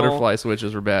 have the thermal. butterfly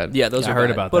switches were bad. Yeah, those Yeah, are I heard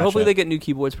bad. about But that hopefully shit. they get new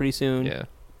keyboards pretty soon, Yeah.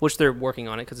 which they're working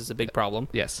on it because it's a big problem.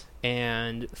 Yes.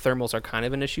 And thermals are kind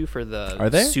of an issue for the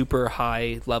Are they? super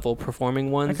high level performing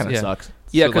that ones. kind of Yeah. sucks.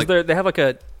 Yeah, So, because like- they have like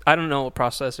a I don't know a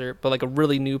processor, but like a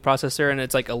really new processor, and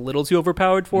it's like a little too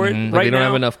overpowered for it Mhm. Like right they don't now.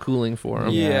 have enough cooling for them.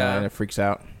 Yeah. and it freaks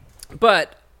out.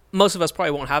 But most of us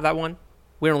probably won't have that one.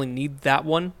 We don't really need that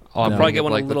one. Oh, I'm No. gonna Probably get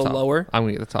one like a the little top. lower. I'm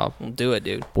gonna get the top. We'll do it,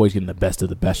 dude. Boys getting the best of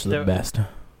the best of the The- best.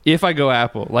 If I go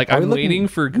Apple, like Are we I'm looking- waiting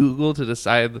for Google to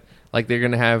decide, like they're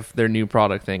gonna have their new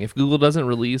product thing. If Google doesn't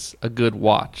release a good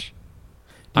watch,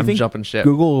 Do you I'm think jumping ship.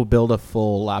 Google will build a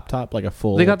full laptop, like a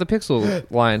full. They got the Pixel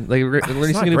line. Like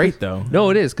It's not great though. No,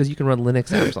 it is because you can run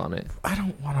Linux apps on it. I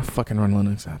don't want to fucking run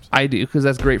Linux apps. I do because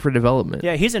that's great for development.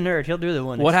 Yeah, he's a nerd. He'll do the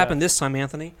one. What happened this time,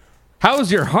 Anthony? How's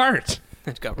your heart?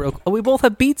 It got real. Oh, we both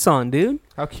have Beats on, dude.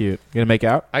 How cute! You gonna make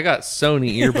out? I got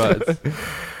Sony earbuds.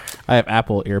 I have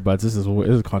Apple earbuds. This is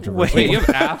controversial. Wait, you have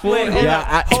Apple? Wait, hold Yeah,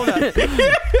 up. Hold up.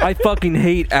 I fucking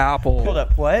hate Apple. Hold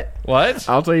up. What? What?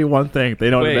 I'll tell you one thing: they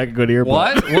don't Wait, make a good earbuds.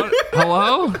 What? What?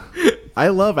 Hello? I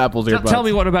love Apple's earbuds. Tell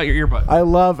me what about your earbuds? I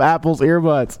love Apple's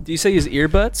earbuds. Do you say use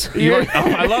earbuds?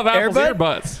 I love Apple's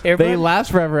earbuds. They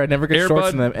last forever. I never get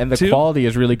shorts in them, and the too? quality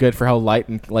is really good for how light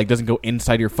and like doesn't go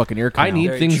inside your fucking ear canal. I need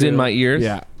Very things true. in my ears.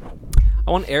 Yeah,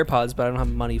 I want AirPods, but I don't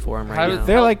have money for them How right did- now.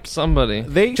 they're like somebody.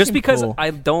 they Just seem because cool. I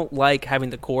don't like having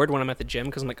the cord when I'm at the gym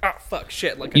because I'm like, oh fuck,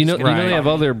 shit. Like You know, just they have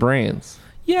other brands.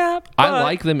 yeah. I but-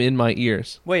 like them in my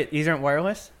ears. Wait, these aren't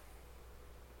wireless?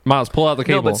 Miles, pull out the no,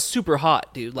 cable. but super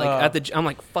hot, dude. Like at the, I'm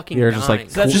like fucking. You're just, like, dying.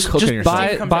 So that's just cooking yourself. It buy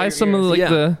comes out buy your some of ears. the, like Yeah.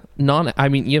 the non. I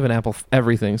mean, you have an Apple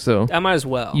everything, so I might as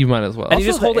well. you might as well. and you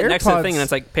Also, just hold the it next to the AirPods- thing, and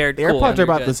it's like paired. The cool, AirPods and are you're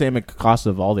about good. the same cost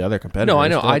of all the other competitors. No, I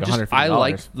know. They're like I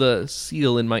like $150. the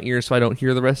seal in my ear so I don't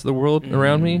hear the rest of the world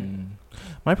around me.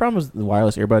 My problem is the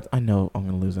wireless earbuds. I know I'm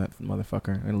gonna lose that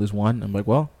motherfucker. I'm gonna lose one. I'm like,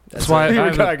 well, That's why I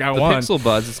have I got the one. Pixel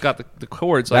Buds. It's got the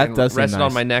cord, so I That can does seem rest it on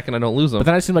nice. my neck and I don't lose them. But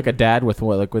then I seem like a dad with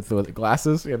what, like with the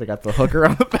glasses. Yeah, they got the hooker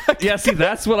on the back. Yeah, see,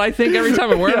 that's what I think every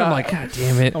time I wear it. I'm like, God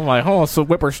damn it. I'm like, oh, so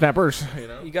whippersnappers.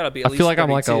 You gotta be. I At feel least like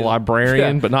I'm like a 32.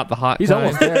 librarian, Yeah. but not the hot He's kind.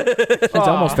 almost there. He's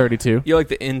almost 32. You're like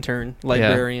the intern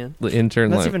librarian. The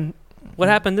intern. That's Like, even. What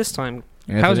happened this time?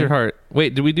 how's your heart?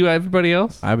 Wait, did we do everybody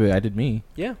else? I did me.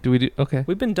 Yeah, Do we do? Okay.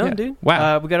 we've been done, Yeah. dude.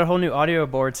 Wow. We got a whole new audio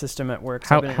board system at work. So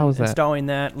How- I've been how's that? installing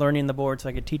that, learning the board so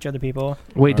I could teach other people.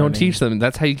 Wait, don't learning. teach them.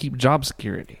 That's how you keep job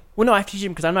security. Well, no, I have to teach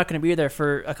them because I'm not going to be there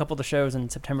for a couple of the shows in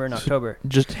September and October.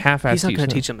 Just half-ass He's not teach gonna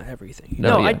them. teach them everything. No,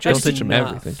 No, yeah, I don't just teach them enough.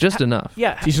 everything. Just enough.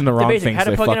 Yeah, Teaching the the wrong basic, things. how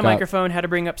to they plug in a fuck up. microphone, how to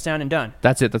bring up sound, and done.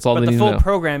 That's it. That's all But they the need full to know.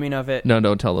 programming of it, No,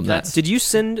 don't tell them that. That's- Did you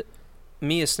send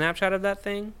me a Snapchat of that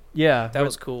thing? yeah, That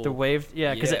was cool. The wave,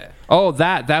 yeah, because Oh,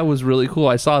 that was really cool.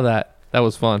 I saw that. That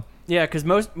was fun.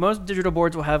 most digital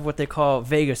boards will have what they call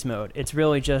Vegas mode. It's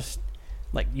really just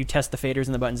like you test the faders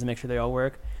and the buttons to make sure they all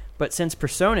work. But since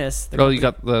Presonus, the Oh, you company-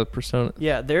 got the persona.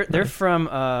 yeah, they're Nice. from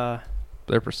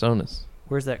Their personas.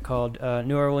 where's that called?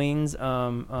 New Orleans,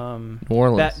 New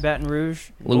Orleans. Baton Rouge,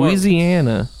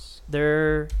 Louisiana.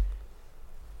 They're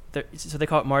so they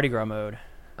call it Mardi Gras mode.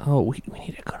 Oh, we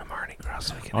need to go to Mardi Gras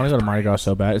so we can I want to go to Mardi Gras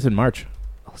so bad. It's in March.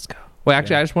 Let's go. Wait,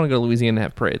 actually, Yeah. I just want to go to Louisiana and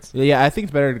have parades. Yeah, I think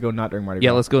it's better to go not during Mardi Gras.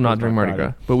 Yeah, let's go not It's during Mardi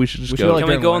crowded. Gras. But we should just We should go. like Can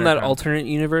we during go in that winter time. alternate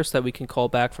universe that we can call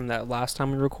back from that last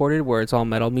time we recorded, where it's all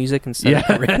metal music instead of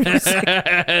parade music?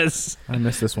 Yes. I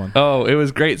missed this one. Oh, it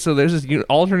was great. So there's this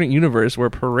alternate universe where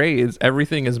parades,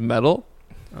 everything is metal.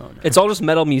 Oh no. It's all just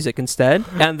metal music instead,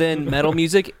 and then metal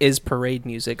music is parade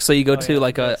music. So you go Oh, to yeah,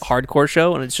 like a that's- hardcore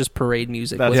show, and it's just parade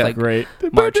music That's with like great.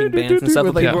 marching bands and stuff.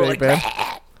 With, and like, people are big like,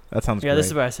 band. That sounds Yeah, great. this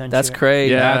is what I sent "That's you.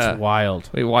 crazy." Yeah. That's wild.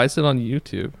 Wait, why is it on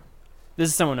YouTube? This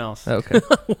is someone else. Okay.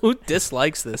 Who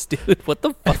dislikes this, dude? What the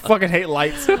I fuck? fucking hate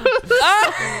lights.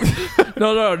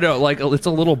 No. Like it's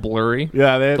a little blurry.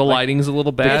 Yeah, they, The like, lighting's a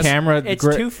little the bad. camera. It's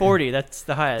gri- 240. That's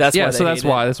the highest. That's yeah, why so they that's hate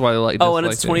why. That's why they like. Oh, and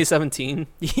it's disliked it. 2017.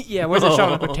 yeah. Where's it shot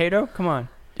on a potato? Come on.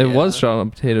 It Yeah. was shot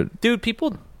on potato. Dude,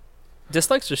 people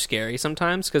dislikes are scary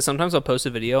sometimes because sometimes I'll post a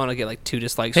video and I'll get like 2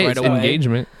 dislikes Hey, right it's away.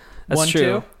 engagement. That's 1,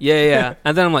 true. 2? Yeah.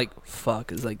 And then I'm like,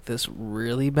 fuck, is like this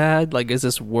really bad? Like, is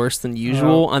this worse than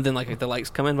usual? And then like the likes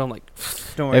come in, but I'm like,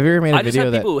 Don't worry. Have you ever made a I just video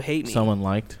have that people who hate me. someone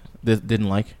liked, didn't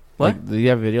like? What? Like, do you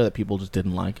have a video that people just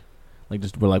didn't like? Like,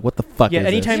 just were like, what the fuck Yeah. is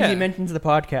Anytime Yeah. he mentions the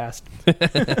podcast.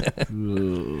 this?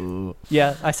 Ooh.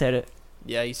 Yeah, I said it.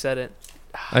 Yeah, you said it.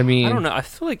 I mean, I don't know. I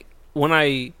feel like when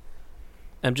I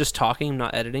am just talking,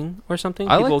 not editing or something,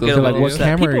 I like people those get a videos. little What upset.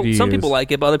 camera People, do you some people use?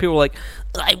 like it, but other people are like,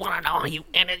 I want to know how you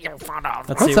edit your photos.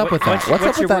 Let's What's see, up with that? What's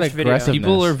up your with that worst video? aggressiveness?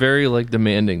 people are very like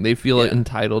demanding. They feel Yeah.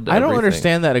 entitled to I don't everything.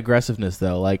 understand that aggressiveness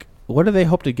though. Like, what do they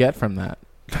hope to get from that?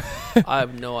 I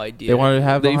have no idea. They want to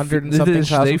have They 100 and f- something they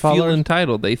thousand feel followers.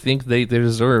 entitled. They think they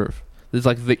deserve. It's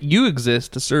like that you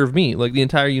exist to serve me. Like the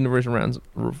entire universe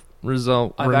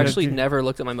I've actually never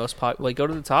looked at my most popular. Like, go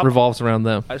to the top. revolves around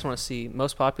them. I just want to see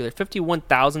most popular.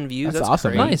 51,000 views. That's That's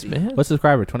awesome, man. crazy. Nice, man. What's the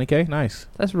subscriber? 20K. Nice.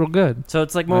 That's real good. So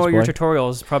it's like Nice more of your boy.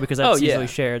 tutorials, probably because Oh that's yeah, easily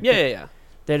shared. yeah.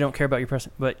 They don't care about your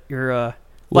but your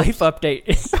Whoops. life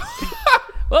update.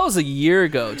 Well, that was a year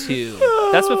ago too.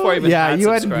 That's before I even Yeah, had you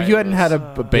hadn't had a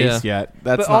base yet.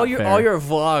 That's but not all your fair.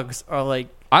 vlogs are like.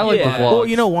 I like Yeah. the vlogs. Well,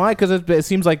 you know why? Because it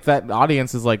seems like that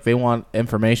audience is like they want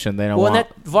information. They don't Well, and want.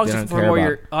 that vlogs they are don't for care more about-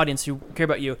 your audience who care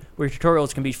about you. Where your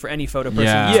tutorials can be for any photo person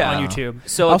Yeah. Yeah. on YouTube.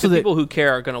 So Also, the the- people who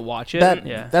care are gonna watch it. that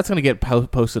Yeah. that's gonna get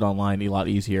posted online a lot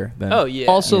easier. Than, oh yeah.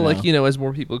 also, you know. like as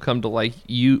more people come to like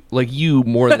you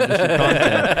more than just your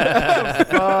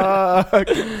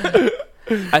content.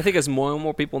 I think as more and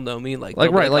more people know me, like Like,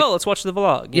 they'll be right, like- oh, let's watch the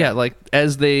vlog. Yeah, like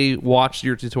as they watch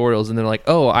your tutorials and they're like,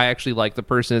 oh, I actually like the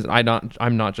person.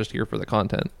 I'm not just here for the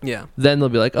content. Yeah. Then they'll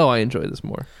be like, oh, I enjoy this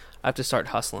more. I have to start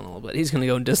hustling a little bit. He's gonna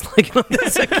go and dislike it on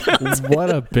this account.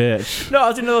 What a bitch. No, I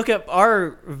was gonna look up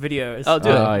our videos. Oh, do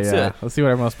it. Oh, Do yeah. it. Let's see what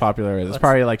our most popular is. It's Let's-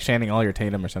 probably like Channing All Your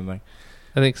Tatum or something.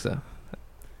 I think so.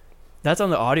 That's on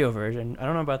the audio version. I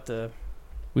don't know about the.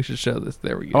 We should show this.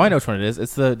 There we go. Oh, I know which one it is.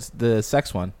 It's the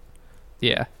sex one.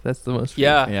 Yeah, that's the most.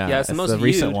 Yeah, Yeah, it's the most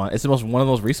recent viewed. one. It's one of the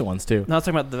most recent ones too. No, I was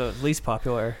talking about the least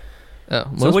popular. Oh,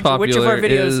 most So which popular of our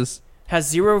videos- is Has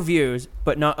 0 views,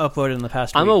 but not uploaded in the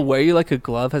past I'm week. a Wear You Like a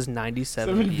Glove has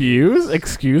 97 views?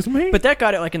 Excuse me. But that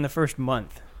got it like in the first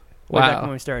month. Way back Wow.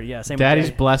 when we started. Yeah, same Daddy's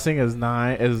day. Blessing is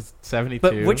 72.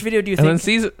 But which video do you and then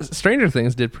think Stranger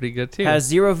Things did pretty good too. has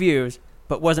 0 views,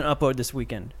 but wasn't uploaded this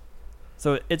weekend?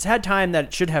 So it's had time that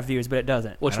it should have views, but it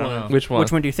doesn't. Which I don't one? know. Which one?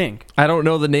 Which one do you think? I don't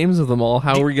know the names of them all.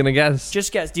 How are we gonna guess?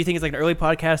 Just guess. Do you think it's like an early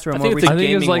podcast or a I more think it's recent? I think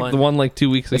it was gaming like one. the one like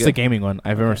 2 weeks It's ago. the gaming one. I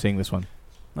remember Okay. seeing this one.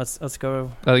 Let's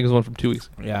go. I think it was one from 2 weeks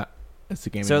ago. Yeah, it's the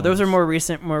gaming. So one. those are more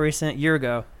recent. Year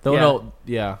ago. No, yeah. no,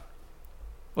 yeah.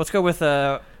 Let's go with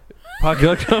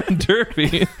Gilcom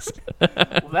Derby.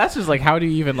 Well, that's just like how do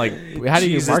you even like how do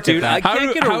you Jesus, market dude, that? I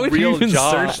can't get how a would you real even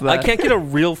job. search that? I can't get a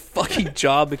real fucking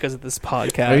job because of this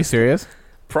podcast. Are you serious?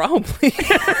 Probably.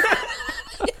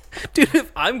 Dude,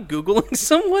 if I'm Googling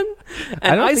someone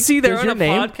and don't I think- see they're does on your a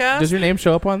name, podcast, Does your name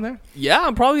show up on there? yeah,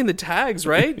 I'm probably in the tags,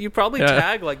 right? You probably Yeah.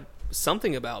 tag like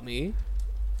something about me.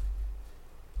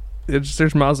 Just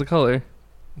search Miles of Color.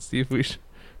 Let's see if we.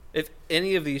 If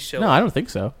any of these show No, up, I don't think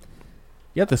so.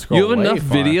 You have to scroll. You have way enough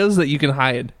far. videos that you can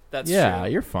hide. that's Yeah,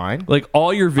 true. you're fine. Like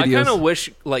all your I videos. kind of wish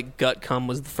like Gut Cum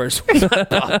was the first one that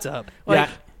popped up. like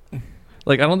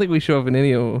Like I don't think we show up in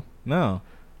any of them. No,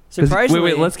 'Cause- surprisingly.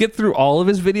 wait. Let's get through all of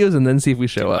his videos and then see if we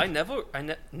show up. I never I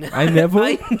never. I never.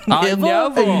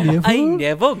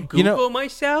 Google You know-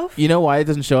 myself. You know why it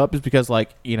doesn't show up is because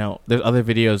like there's other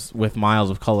videos with Miles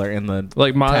of Color in the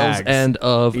Like Miles tags. and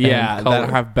of yeah and color. that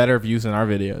have better views than our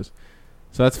videos,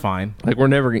 so that's fine. Like you're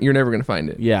never gonna find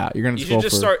it. Yeah, you're gonna You scroll should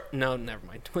just for. start. No, never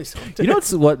mind. Please don't. You know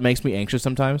what makes me anxious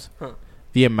sometimes? Huh.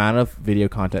 The amount of video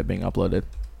content being uploaded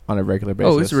on a regular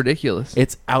basis. Oh, it's ridiculous.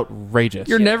 It's outrageous.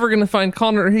 You're never gonna find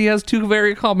Connor. He has 2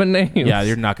 very common names. Yeah,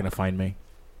 you're not gonna find me.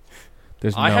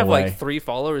 There's no I have way. like 3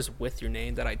 followers with your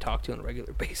name that I talk to on a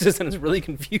regular basis, and it's really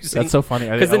confusing. That's so funny.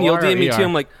 Because then you'll OR or DM me too. ER?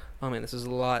 I'm like, oh man, this is a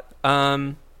lot.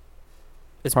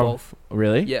 It's Prob- both.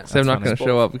 Really? Yeah. So I'm not funny. gonna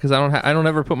show up because I don't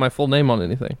ever put my full name on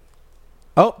anything.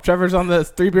 Oh, Trevor's on the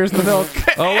 3 beers in the milk.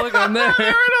 Oh look, I'm there.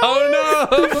 Oh no.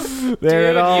 There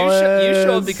Dude, it all you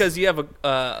show up is. because you have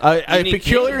a unique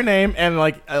peculiar name. name and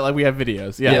like we have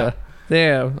videos. Yeah.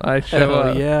 Damn, I show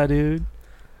up. yeah, dude.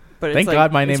 but it's Thank like-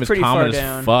 God my it's name is pretty far common as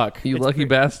down. fuck. You It's lucky pretty-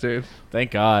 bastard.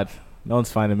 Thank God. No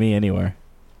one's finding me anywhere.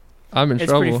 I'm in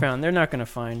It's pretty trouble. found. They're not gonna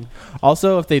find.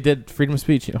 Also, if they did freedom of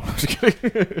speech, I'm just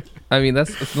kidding. I mean,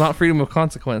 it's not freedom of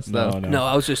consequence though. No. No,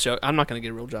 I was just joking. I'm not gonna get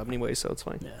a real job anyway, so it's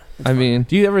fine. Yeah. I mean,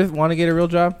 Do you ever want to get a real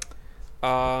job?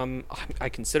 I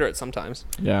consider it sometimes.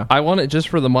 Yeah. I want it just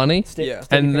for the money. Yeah.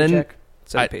 steady And then- paycheck.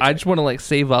 I Paycheck. just want to like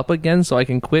save up again so I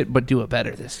can quit, but do it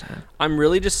better this time. I'm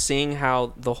really just seeing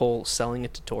how the whole selling a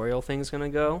tutorial thing is going to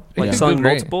go. It Like could selling go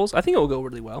great. multiples. I think it will go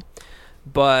really well.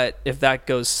 But if that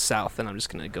goes south, then I'm just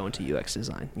going to go into UX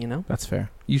design, you know? That's fair.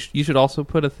 You should also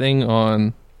put a thing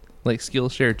on like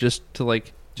Skillshare just to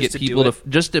like Just get to do people it. to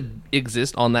just to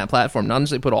exist on that platform. Not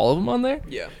necessarily put all of them on there,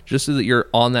 Yeah. just so that you're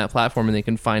on that platform and they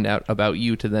can find out about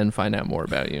you to then find out more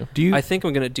about you. Do you? I think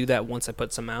I'm going to do that once I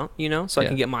put some out, you know? So I Yeah.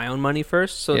 can get my own money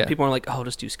first. So Yeah. people are like, oh,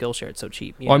 just do Skillshare. It's so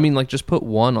cheap. you Well, I know? mean, like just put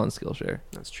one on Skillshare.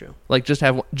 That's true. Like just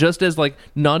have just as like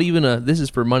not even a this is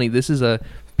for money. This is a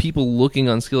people looking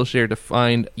on Skillshare to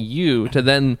find you to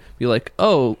then be like,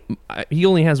 oh, he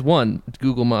only has one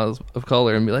Google Miles of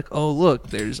Color, and be like, oh look,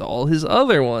 there's all his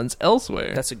other ones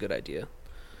elsewhere. That's a good idea.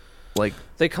 Like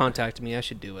They contacted me. I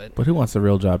should do it. But who wants a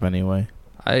real job anyway?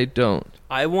 I don't.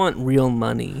 I want real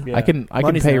money. Yeah. I can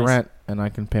Money's pay nice. rent and I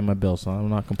can pay my bills, so I'm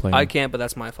not complaining. I can't, but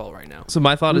that's my fault right now. So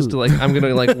my thought is to like I'm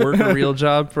gonna like work a real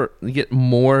job for get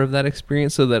more of that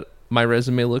experience so that my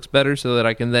resume looks better, so that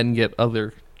I can then get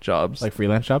other jobs Like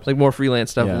freelance jobs. like more freelance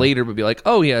stuff Yeah. later, but be like,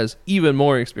 oh, he has even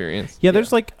more experience. Yeah,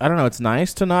 there's like I don't know. It's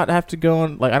nice to not have to go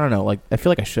and like I don't know. Like I feel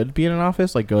like I should be in an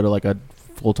office, like go to like a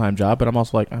full time job, but I'm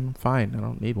also like I'm fine. I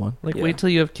don't need one. Like Yeah. wait till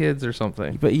you have kids or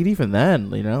something. But even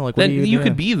then, like what Then are you doing?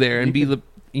 could be there and You be could-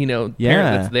 the parent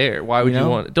Yeah. that's there. Why would you, know?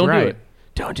 want it? Don't do Right. it.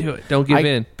 Don't do it. Don't give I-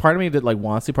 in. Part of me that like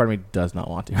wants to. Part of me does not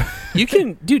want to. You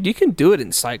can, dude, you can do it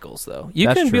in cycles, though. You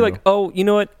That's can be true. like, oh, you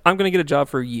know what? I'm going to get a job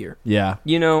for a year, yeah.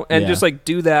 you know, and Yeah. just like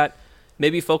do that.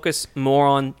 Maybe focus more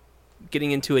on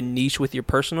getting into a niche with your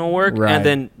personal work, Right. and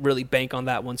then really bank on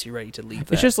that once you're ready to leave.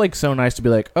 That. It's just like so nice to be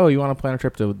like, oh, you want to plan a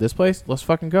trip to this place? Let's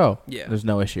fucking go. Yeah. There's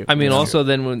no issue. I mean, Yeah. also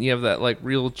then when you have that like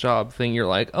real job thing, you're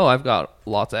like, oh, I've got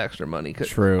lots of extra money. 'Cause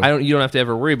True. You don't have to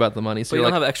ever worry about the money. So but you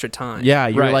you're don't like, have extra time. Yeah,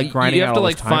 you're right, like grinding you have out to all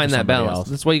like this time find for that somebody balance. else.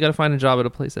 That's why you got to find a job at a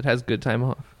place that has good time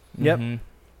off. Yep. Mhm.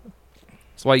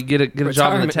 That's why you get a job in the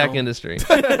Retirement tech home. industry.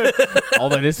 All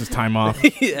that is time off.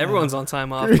 Everyone's on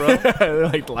time off, bro.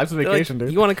 Like life's a They're like, vacation,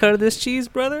 dude. you want a cut of this cheese,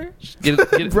 brother? Get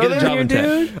a Brother, job here, in tech.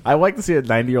 dude. I like to see a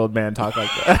 90-year-old man talk like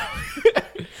that.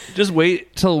 Just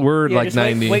wait till we're Yeah, like just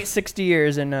wait- 90. Wait 60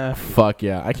 years and Fuck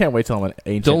yeah! I can't wait till I'm an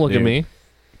ancient. Don't look at dude. me.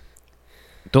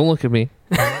 Don't look at me.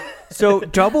 so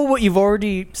double what you've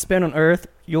already spent on Earth.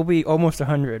 You'll be almost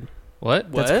 100.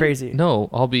 What? That's What? crazy. No,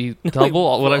 I'll be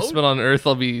double what I've whoa. spent on Earth.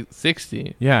 I'll be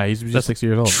 60. Yeah, he's just That's 60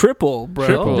 years old. Triple, bro.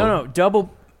 Triple. No,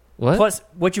 double What? plus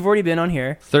what you've already been on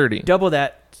here. 30. Double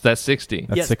that. That's 60.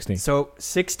 That's Yes, 60. So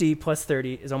 60 plus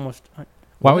 30 is almost.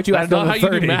 Why would you That's add not another how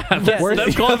you 30? do math. Yes, Where's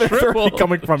that's the called other 30 triple.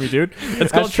 coming from you, dude?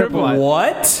 It's called triple.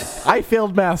 What? I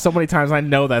failed math so many times. I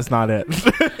know that's not it.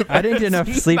 I didn't get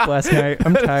enough sleep last night.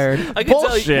 I'm tired. I can tell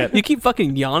Bullshit. you keep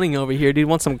fucking yawning over here, dude.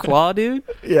 Want some claw, dude?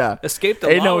 Yeah. Escape the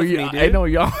Ain't law no, with me, dude. ain't no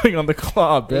yawning on the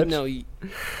claw, bitch. Ain't no, Ain't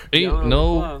yawning on the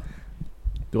no. claw.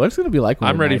 What's it gonna be like? When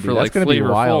I'm we're ready 90? for That's like gonna be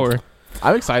flavor wild. 4.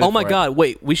 I'm excited. Oh my for it. god!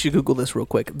 Wait, we should Google this real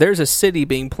quick. There's a city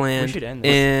being planned We should end this.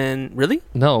 in really?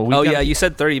 No. Oh yeah, you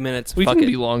said 30 minutes. We Fuck can it.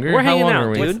 be longer. We're How hanging long out, are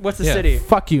we? dude. What's the Yeah. city?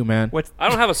 Fuck you, man. What's I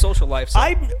don't have a social life. So.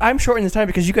 I'm shortening this time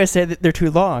because you guys say that they're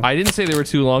too long. I didn't say they were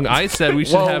too long. I said we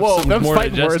should have some them's more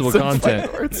fighting digestible words, them's content.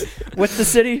 fighting words. What's the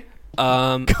city? Come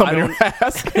I on don't. your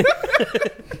ass.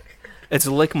 It's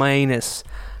Lick My Anus.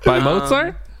 By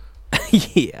Mozart?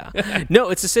 Yeah. No,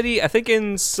 it's a city I think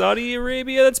in Saudi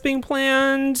Arabia that's being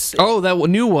planned. Oh, that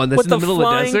new one that's With in the the middle of the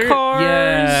flying desert? cars?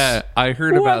 Yeah. I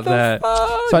heard about that.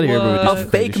 Saudi Arabia would do A some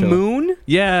fake crazy shit. moon,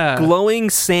 Yeah. glowing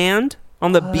sand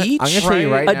on the beach, I'm gonna tell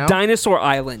you right a now. dinosaur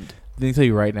island. Let me tell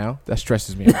you right now. That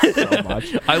stresses me out so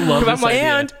much. I love this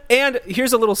idea. And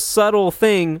here's a little subtle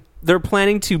thing. They're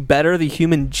planning to better the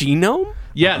human genome.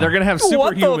 Yeah, they're going to have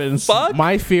What the superhumans. fuck?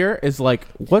 My fear is like,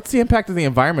 what's the impact of the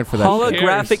environment for that? shit?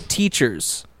 Holographic cares?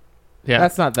 teachers. Yeah.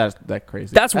 That's not that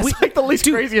crazy. That's like the least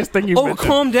Dude, craziest thing you've Oh, mentioned.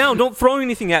 calm down. Don't throw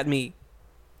anything at me.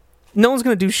 No one's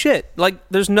going to do shit. Like,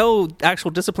 there's no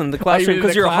actual discipline in the classroom mean in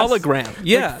because the you're class? a hologram.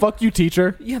 Yeah. Like, fuck you,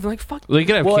 teacher. Yeah, they're like, fuck. Well, you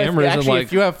can have Well, if- cameras and actually, like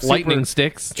if you have lightning super-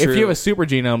 sticks. If True. you have a super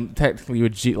genome, technically you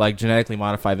would genetically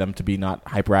modify them to be not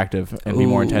hyperactive and be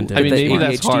more Ooh, attentive. I mean, get maybe the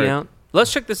that's ADHD hard. out.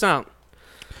 Let's check this out.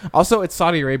 Also, it's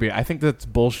Saudi Arabia. I think that's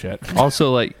bullshit.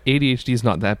 Also, like ADHD is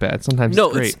not that bad. Sometimes No,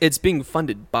 it's great. it's being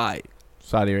funded by,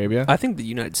 Saudi Arabia. I think, the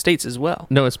United States as well.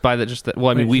 No, it's by that just that. Well,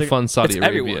 I mean, Wait, we so fund Saudi It's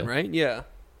Arabia. everyone, right? Yeah.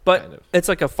 But Kind of. it's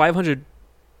like a $500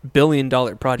 billion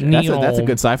project. That's a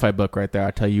good sci-fi book right there.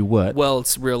 I tell you what. Well,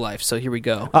 it's real life, so here we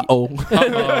go. Uh-oh.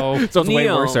 Uh-oh. So it's way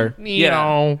Neo. worse. Sir.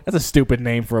 Yeah. That's a stupid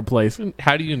name for a place.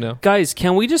 How do you know? Guys,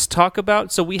 can we just talk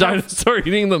about... So we have... Dinosaur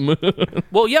eating the moon.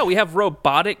 Well, yeah, we have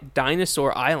Robotic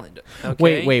Dinosaur Island.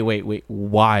 Okay? Wait.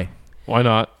 Why? Why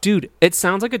not? Dude, it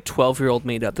sounds like a 12-year-old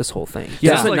made up this whole thing. Yeah.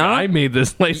 Does Just it like not? I made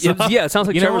this place up. Yeah, it sounds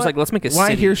like You know Trevor's what? like, let's make a When I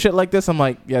city. hear shit like this, I'm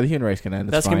like, yeah, the human race can end.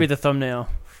 That's going gonna be the thumbnail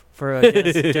for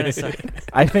genocide.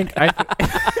 I think that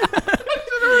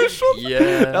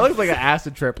Yeah. looks like an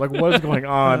acid trip. Like, what is going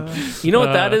on? You know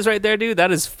what that Uh, is right there, dude?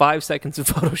 That is 5 seconds of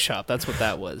Photoshop. That's what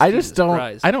that was. I just Jesus don't.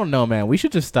 Christ. I don't know, man. We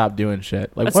should just stop doing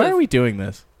shit. Like, That's why a- are we doing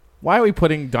this? Why are we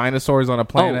putting dinosaurs on a Oh,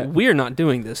 planet? we're not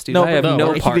doing this, dude. no, I have but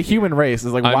no the part. human race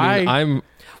is like, why? I mean, I'm.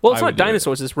 Well, it's I not would do it.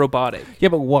 dinosaurs. It's robotic. yeah,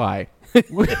 but why?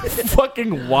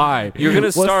 Fucking why? You're gonna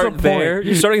What's the start point? there.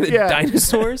 You're starting the Yeah.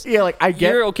 dinosaurs. Yeah, like I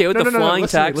get. You're okay with the flying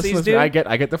taxis, dude? I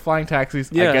get the flying taxis.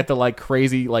 Yeah. I get the like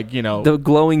crazy, like The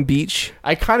glowing beach.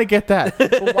 I kind of get that.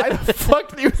 But why the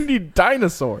fuck do you need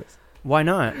dinosaurs? Why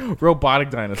not? Robotic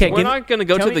dinosaurs. Okay, We're not gonna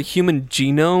go tell to me- the human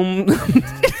genome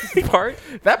part.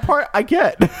 That part I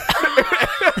get.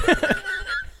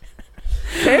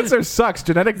 Cancer sucks.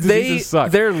 Genetic diseases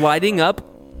suck. They're lighting up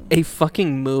a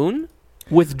fucking moon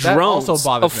with That drones. also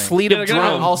bothers a me. fleet Yeah, of they're gonna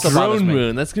have drones. also bothers drone me.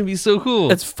 moon. That's gonna be so cool.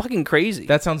 That's fucking crazy.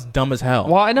 That sounds dumb as hell.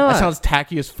 Why not? That sounds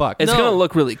tacky as fuck. it's No. gonna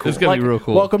look really cool. It's gonna be real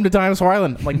cool. Welcome to Dinosaur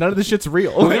Island. I'm like, none of this shit's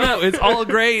real. No, it's all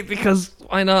great because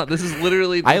why not? This is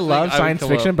literally. The I thing love would science come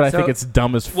fiction, up. but I So- think it's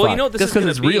dumb as fuck. Well, you know what this Just is because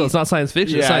gonna it's be? real, it's not science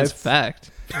fiction. Yeah, it's science it's-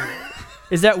 fact.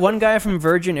 Is that one guy from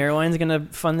Virgin Airlines gonna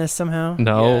fund this somehow?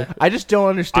 No, Yeah. I just don't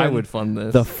understand I would fund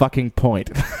this. the fucking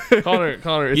point.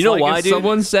 Connor. It's You know like why, if dude?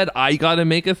 someone said I gotta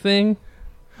make a thing.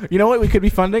 You know what we could be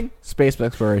funding? Space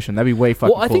exploration. That'd be way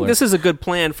fucking Well, I think cooler. this is a good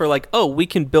plan for like, oh, we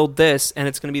can build this, and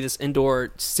it's gonna be this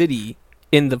indoor city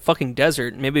in the fucking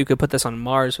desert. Maybe we could put this on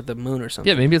Mars or the moon or something.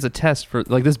 Yeah, maybe it's a test for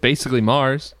like this. Basically,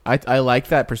 Mars. I like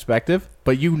that perspective,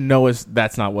 but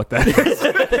that's not what that is.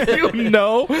 You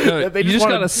know, No, that they you just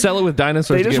wanna- gotta sell it with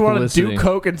dinosaurs. They to just get want to publicity. do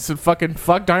coke and fucking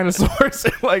fuck dinosaurs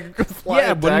and like fly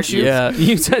Yeah, attack wouldn't you? Yeah,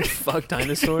 you said fuck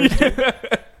dinosaurs.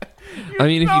 I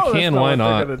mean, if know you that's can, not why what they're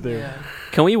not? gonna do.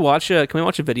 Can we watch a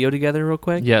video together real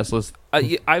quick? Yes, let's.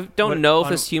 I don't What- know if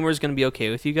on- this humor is going to be okay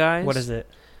with you guys. What is it?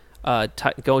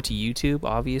 Go to YouTube,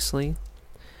 obviously,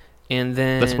 and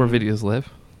then That's where videos live.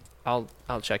 I'll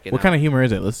check it. What out. kind of humor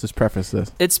is it? Let's just preface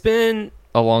this. It's been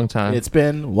A long time. It's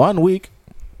been 1 week.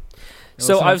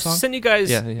 so listen to I've that song? sent you guys.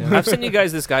 Yeah, yeah. I've sent you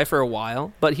guys this guy for a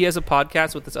while, but he has a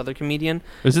podcast with this other comedian.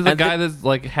 Is it the and guy that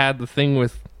like had the thing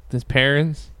with his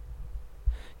parents?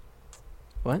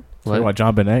 What? Talking about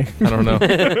John Benet. I don't know. I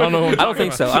don't know. I don't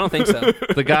think so. I don't think so.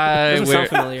 The guy Doesn't where sound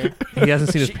familiar. he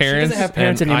hasn't seen his She parents. doesn't have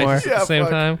parents and anymore. ISIS at Yeah, the same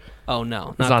fuck. time. Oh no,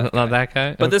 It's not not, that not guy. that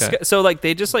guy. But Okay. this guy, so like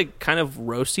they just like kind of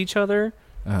roast each other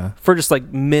Uh, for just like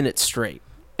minutes straight,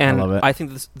 and I love it. I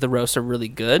think the roasts are really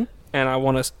good. And I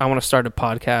want to start a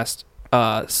podcast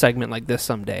segment like this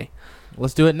someday.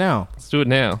 let's do it now. Let's do it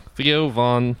now. Theo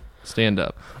Von, stand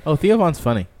up. Oh, Theo Von's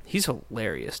funny. He's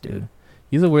hilarious, dude.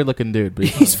 He's a weird looking dude, but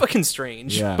He's fucking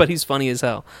strange, Yeah. but he's funny as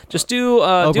hell. Just do do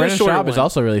a Brendan shorter Schaub one. is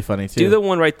also really funny too. Do the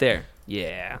one right there.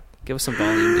 Yeah, give us some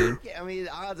volume, dude. Yeah, I mean,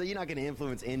 the odds are you're not going to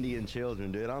influence Indian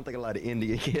children, dude. I don't think a lot of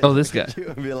Indian kids. Oh, this look guy. at you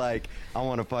and be like, I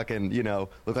want to fucking,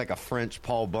 look like a French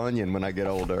Paul Bunyan when I get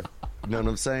older. You know what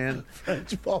I'm saying?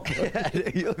 French Paul. Yeah,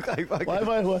 you look like fucking.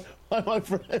 Why am I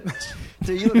French?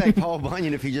 Dude, you look like Paul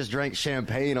Bunyan if he just drank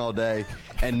champagne all day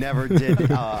and never did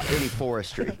any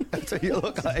forestry. That's what you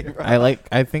look like, bro.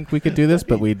 I think we could do this,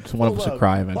 but we just want Hold to on.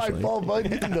 cry Why eventually. Paul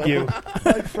Bunyan? You.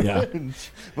 Why French?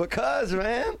 Because,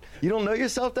 man, you don't know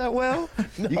yourself that well.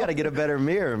 You got to get a better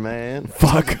mirror, man.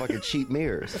 Fuck. Fucking cheap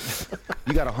mirrors.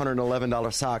 You got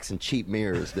 $111 socks and cheap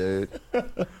mirrors, dude.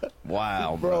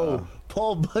 Wow, Bro,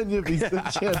 Paul Bunyan be sipping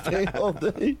champagne all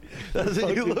day. That's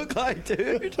what you look like,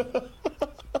 dude.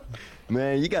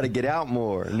 Man, you got to get out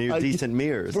more. New decent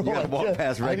mirrors. Bro, You got to walk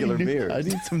past regular mirrors. I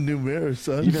need some new mirrors,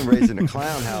 son. You've been raised in a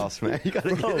clown house, man. You got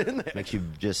to get in there. Makes you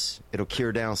it'll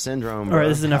cure Down syndrome. All right, bro.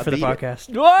 this is enough I for the beat it.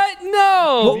 podcast. What?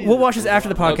 No. We'll watch this after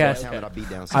the podcast. Time that I beat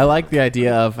Down I syndrome. like the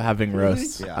idea of having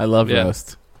roasts. Yeah. I love Yeah.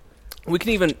 roast. We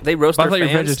can even they roast I their thought you were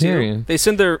fans vegetarian. too. They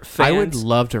send their fans. I would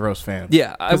love to roast fans.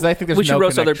 Yeah, because I think there's we should no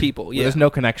roast other connection. people. Yeah, There's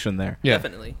no connection there. Yeah.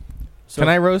 definitely. Can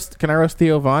I roast Yeah.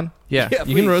 Theo Von? Yeah, you can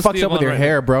please. roast Fucks Theo up with Von your right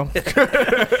hair, bro.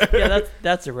 Yeah,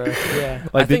 that's a roast. Yeah.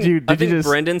 Like, I think, I did think you just?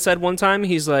 Brendan said one time,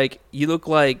 he's like, "You look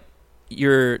like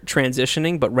you're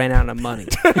transitioning, but ran out of money."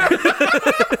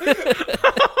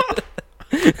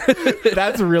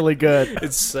 That's really good.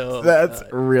 It's so That's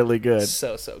really good.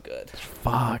 so good.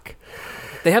 Fuck.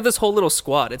 They have this whole little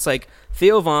squad. It's like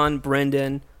Theo Von,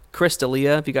 Brendan, Chris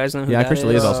D'Elia. If you guys know who Yeah, that Chris is.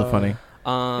 D'Elia is also funny.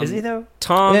 Is he though?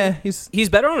 Tom. Yeah, he's. He's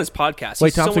better on his podcast. Wait,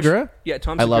 He's Tom so much- Segura? Yeah,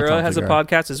 Tom I love Segura Tom has a Segura.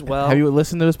 podcast as well. Have you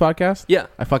listened to his podcast? Yeah,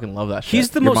 I fucking love that shit. he's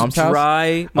the Your most Mom's House?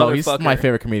 dry Oh, motherfucker. he's my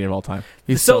favorite comedian of all time.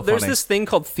 He's so there's funny. this thing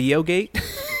called Theogate.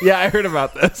 Yeah, I heard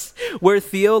about this. where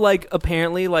Theo, like,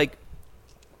 apparently, like,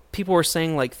 people were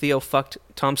saying, like, Theo fucked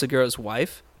Tom Segura's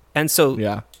wife. And so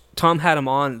Yeah, Tom had him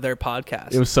on their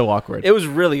podcast. it was so awkward. It was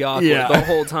really awkward Yeah. the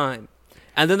whole time.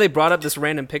 And then they brought up this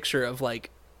random picture of, like,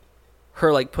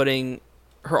 her, like, putting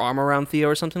her arm around Theo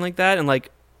or something like that. And,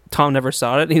 like, Tom never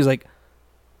saw it. And he was like,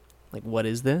 what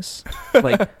is this?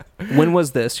 Like, when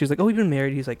was this? She was like, oh, we've been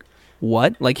married. He's like,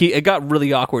 what? Like, it got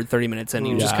really awkward 30 minutes in.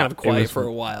 He was just Yeah, kind of it quiet was- for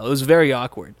a while. It was very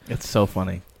awkward. It's so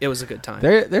funny. It was a good time.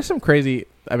 There's some crazy.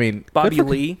 I mean, Bobby good for-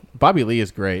 Lee? Bobby Lee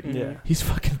is great. Yeah. He's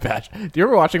fucking bad. Do you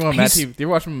ever watching him on Matt He's- TV? Do you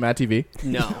ever watch him on Matt TV?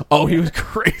 No. Oh, he was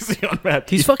crazy on Matt TV.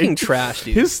 He's fucking trash,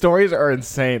 dude. His stories are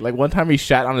insane. Like one time he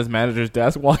shat on his manager's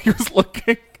desk while he was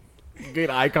looking. Get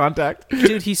eye contact.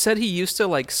 Dude, he said he used to,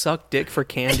 like, suck dick for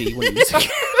candy when he was a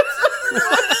kid.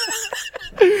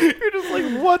 You're just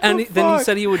like, what And the then he fuck?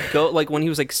 said he would go, like, when he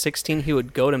was, like, 16, he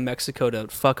would go to Mexico to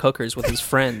fuck hookers with his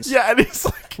friends. Yeah, and he's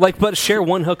like, Like, but share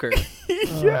one hooker.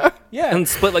 yeah. Yeah. And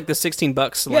split, like, the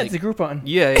 $16. Yeah, Like, it's a Groupon.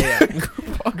 yeah.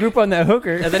 Groupon that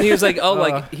hooker. And then he was like, oh,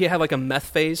 like, he had, like, a meth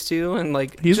phase, too. And,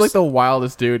 like, He's just, like the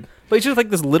wildest dude. but he's just, like,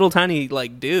 this little tiny,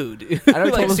 like, dude. I know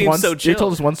he like, told us seems once. so He chill.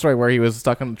 told us one story where he was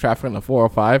stuck in the traffic on the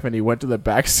 405 and he went to the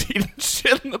back seat and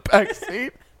shit in the back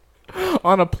seat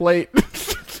on a plate.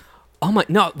 Oh, my,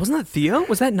 no, wasn't that Theo?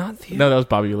 Was that not Theo? No, that was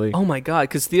Bobby Lee. Oh, my God,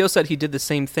 because Theo said he did the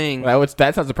same thing.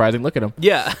 That's not surprising. Look at him.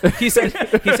 Yeah, he said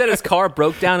his car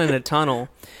broke down in a tunnel,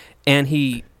 and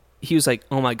he was like,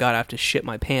 "Oh my god, I have to shit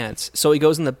my pants." So he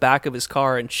goes in the back of his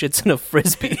car and shits in a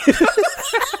frisbee.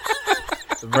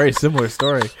 Very similar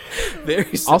story. Very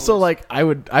Also, like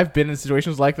I've been in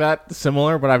situations like that,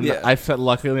 similar, but Yeah. I've said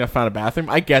luckily I found a bathroom.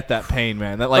 I get that pain,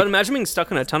 man. That but like imagine being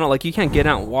stuck in a tunnel. Like you can't get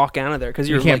out and walk out of there because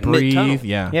you you're can't like mid-tunnel. breathe.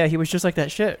 Yeah. Yeah, he was just like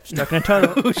that shit, stuck in a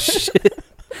tunnel. Oh shit!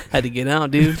 Had to get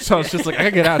out, dude. So it's just like I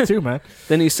can get out too, man.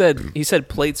 Then he said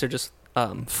plates are just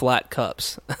flat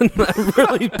cups. That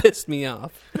really pissed me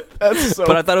off. That's so.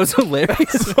 But I thought it was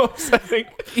hilarious. so upsetting.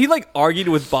 He like argued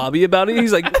with Bobby about it.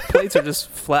 He's like, plates are just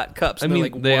flat cups. I And mean,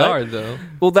 they're like, they "What?" are though.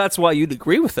 Well, that's why you'd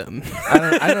agree with him.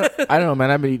 I don't know, man.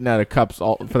 I've been eating out of cups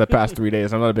for the past 3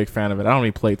 days. I'm not a big fan of it. I don't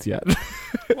eat plates yet.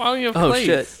 Why don't you have Oh plates?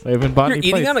 shit! I haven't bought You're any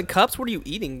eating plates. out of cups. What are you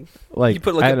eating? Like You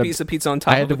put I like had a piece of pizza on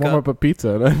top I had of to a warm cup. up a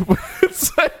pizza and I put it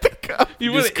inside the cup.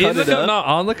 You Just put it in cut the it cup, up? not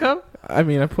on the cup. I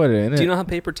mean, I put it in it. Do you not have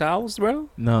paper towels, bro?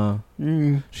 No.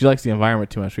 She likes the environment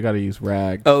too much. We got to use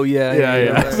rags. Oh yeah,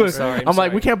 Yeah. right. Sorry, I'm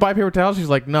like, we can't buy paper towels. She's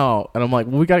like, no. And I'm like,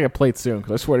 well, we got to get plates soon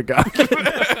because I swear to God.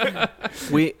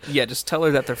 Just tell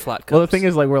her that they're flat cups. Well, the thing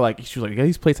is, like, we're like, she was like, yeah,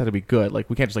 these plates have to be good. Like,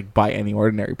 we can't just like buy any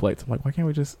ordinary plates. I'm like, why can't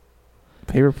we just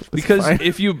paper? it's Because fine.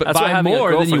 if you That's what buy having a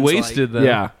more, then you girlfriend's like. wasted them.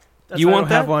 yeah, That's you why I want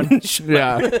don't that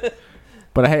have one. yeah.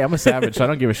 But hey, I'm a savage, so I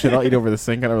don't give a shit. I'll eat over the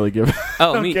sink. I don't really give.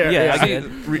 Oh, me. care. Yeah, Yeah. I get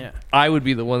it. Yeah. I would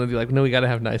be the one that'd be like, no, we got to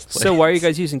have nice plates. So why are you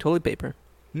guys using toilet paper?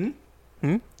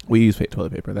 We use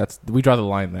toilet paper. We draw the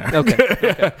line there.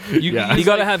 Okay. You, Yeah. You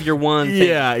got to have your one thing.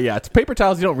 Yeah. It's paper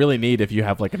towels you don't really need if you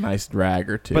have like a nice rag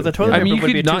or two. But the toilet I mean, you would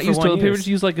be could a not 2 for use 1 toilet paper. use. Just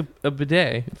use like a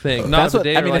bidet thing. Not That's a what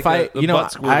bidet. I mean. or If like I, a you know, butt I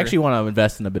squirter. actually want to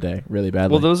invest in a bidet really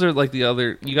badly. Well, those are like the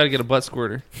other. You got to get a butt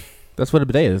squirter. that's what a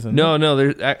bidet is. Isn't No, it? no.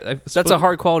 There's That's a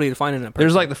hard quality to find in a person.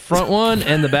 There's like the front one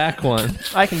and the back one.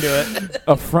 I can do it.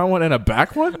 a front one and a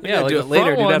back one. Yeah, gotta like do the it later,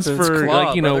 front dude, one's after it's for claw,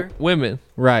 like you know brother. women,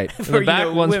 Right. and the back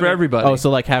one's for women. everybody. Oh, so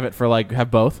like have it for like have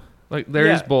both. like there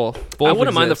is Yeah. both. I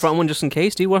wouldn't mind the exist. front one just in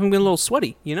case, dude. What if I'm getting a little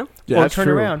sweaty, you know? Yeah, or that's turn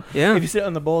true. around. Yeah. If you sit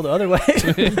on the bowl the other way.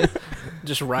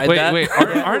 Just ride Wait, that. wait.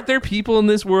 Aren't there people in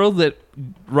this world that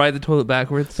ride the toilet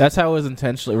backwards? That's how it was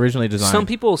intentionally originally designed. Some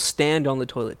people stand on the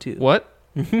toilet too. What?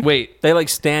 Wait, They like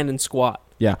stand and squat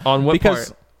yeah, on what because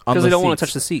part? on because the they don't want to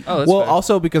seats. touch the seat. Oh, that's Well, fair.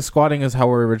 also because squatting is how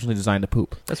we're originally designed to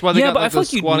poop. That's why they Yeah, got but like I feel those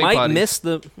like you squatting might potties. miss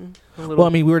the. Well, I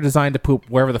mean, we were designed to poop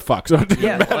wherever the fuck. So it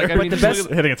Yeah, doesn't matter. Like, I but mean, the just best-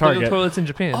 look at- hitting a look at target. toilets in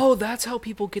Japan. Oh, that's how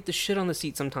people get the shit on the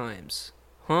seat sometimes,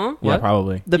 huh? Yeah, What?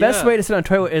 probably. The best Yeah. way to sit on a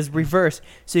toilet is reverse,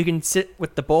 so you can sit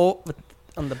with the bowl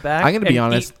on the back. I'm gonna be and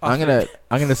honest. eat off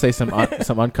I'm gonna say some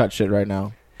some uncut shit right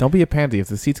now. Don't be a pansy. If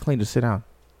the seat's clean, just sit down.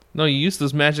 No, you use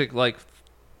those magic like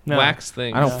No. wax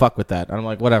things. I don't Yeah. fuck with that. I'm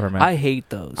like, whatever, man. I hate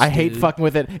those. I hate dude. fucking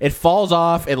with it. It falls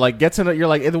off. It like gets in it. You're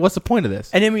like, what's the point of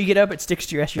this? And then when you get up, it sticks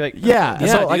to your ass. You're like, Yeah. Yeah,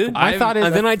 so, like, dude. my thought is,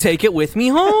 And then I take it with me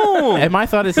home. and my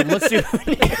thought is, let's do.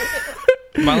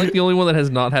 Am I like the only one that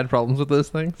has not had problems with those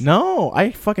things? No,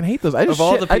 I fucking hate those. I just Of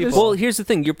all shit- the I just- people- Well, here's the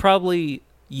thing: you're probably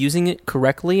using it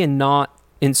correctly and not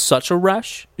in such a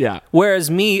rush. yeah. Whereas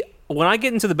me, when I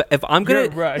get into the, if I'm You're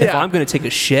gonna, right. if Yeah. I'm gonna take a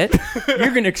shit,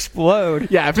 you're gonna explode.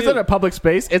 Yeah, if it's in a public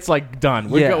space, it's like done.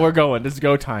 Yeah. We're going. It's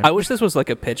go time. I wish this was like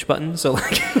a pitch button, so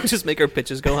like just make our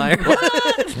pitches go higher.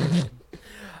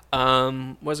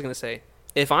 What was I gonna say?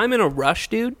 If I'm in a rush,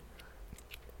 dude,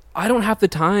 I don't have the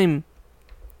time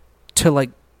to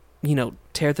like, you know,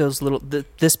 tear those little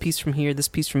this piece from here, this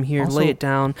piece from here, Also- lay it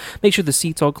down, make sure the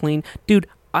seat's all clean, dude.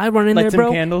 I run in Light there, some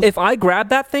bro. candles. If I grab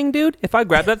that thing, dude, it's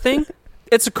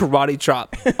a karate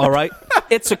chop. All right,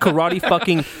 it's a karate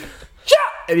fucking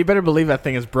and you better believe that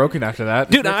thing is broken after that.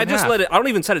 dude. I just let it. I don't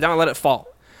even set it down. I let it fall.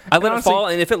 I let honestly, it fall,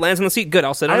 and if it lands on the seat, good.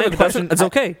 I'll sit I on have it. a If it doesn't, question. it's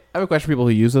okay. I have a question for people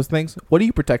who use those things. What are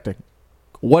you protecting?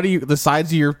 What are you? The sides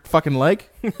of your fucking leg?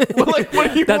 Like, what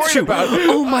are you That's worried true. about?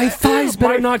 Oh, my thighs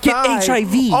better My not get thigh.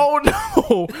 HIV. Oh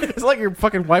no! It's like you're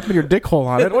fucking wiping your dick hole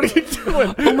on it. What are you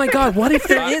doing? Oh my God! What if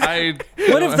there is?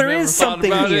 What if I've there never is thought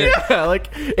something about it. here? Yeah, like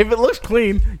if it looks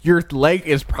clean, your leg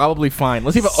is probably fine.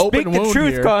 Let's see if an open Speak the wound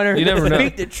truth, here. Connor. You never know.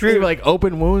 Speak the You truth. have, like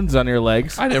open wounds on your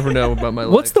legs. I never know about my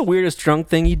legs. What's the weirdest drunk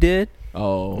thing you did?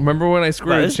 Oh, Remember when I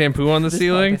squirted This- shampoo on the This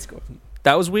ceiling? podcast's going-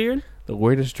 That was weird. the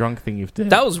weirdest drunk thing you've did.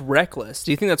 That was reckless.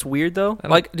 Do you think that's weird though?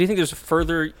 don't- Like, do you think there's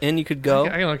further in you could go?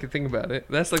 I don't like to think about it.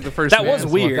 That's like the first. That thing was I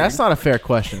just weird. want. That's not a fair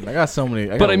question. I got so many.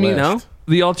 But got a I mean, list.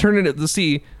 the alternative, the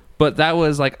C. But that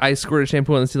was like I squirted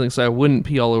shampoo on the ceiling so I wouldn't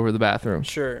pee all over the bathroom.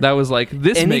 Sure. That was like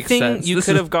this makes Anything sense. you This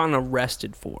could is- have gotten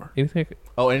arrested for? Anything?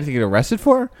 Oh, anything you get arrested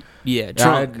for? Yeah, I,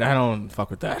 drunk. I don't fuck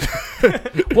with that.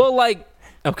 Well, like,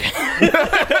 okay.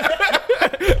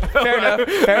 Fair enough.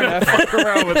 Fair enough. Fuck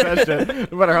around with that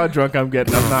shit. No matter how drunk I'm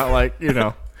getting, I'm not like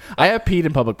I have peed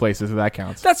in public places, if that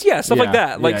counts. That's stuff like Yeah,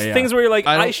 that. Like yeah, yeah. things where you're like,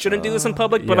 I I don't- shouldn't do this in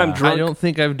public, but yeah. I'm drunk. I don't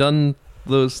think I've done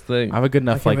those things. I have a good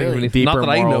enough I like can't think of deeper anything. Not that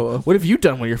I moral. know of. What have you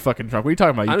done when you're fucking drunk? What are you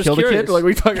talking about? I'm You just killed a curious. kid? Like, what are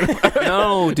you talking about?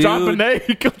 No, dude. John Benet.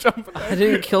 You killed John Benet. I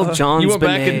didn't kill John's You went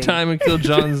back in beignet. time and killed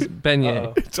John's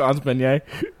beignet. John's Benet.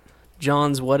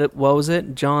 John's what was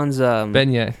it? John's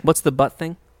Beignet. what's the butt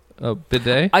thing? A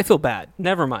bidet. I feel bad.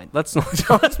 Never mind. Let's not.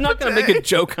 Let's not gonna make a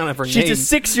joke out of her She's name.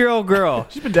 a 6-year-old girl.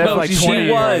 She's been dead for like she 20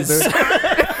 years. was. Dude.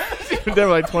 She's been dead for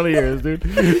like 20 years,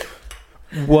 dude.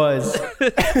 Was.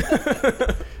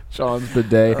 John's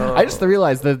Bidet. I just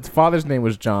realized the father's name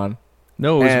was John.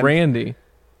 No, it was And- Randy.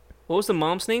 What was the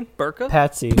mom's name? Burka.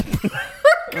 Patsy.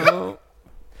 No,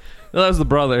 that was the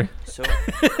brother. So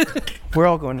we're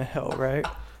all going to hell, right?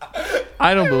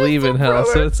 I don't believe in hell,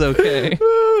 so it's okay.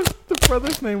 The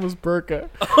brother's name was Burka.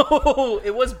 Oh,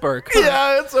 it was Burke.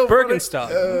 Yeah, it's so Birkenstock.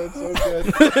 It's so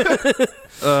good.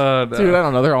 No. Dude, I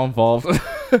don't know. They're all involved.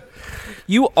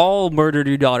 You all murdered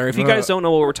your daughter. If you guys don't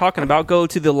know what we're talking about, go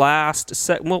to the last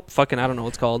well, fucking, I don't know what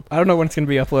it's called. I don't know when it's going to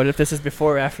be uploaded, if this is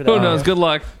before or after that. Who knows? Good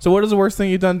luck. So what is the worst thing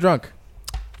you've done drunk?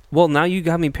 Well, now you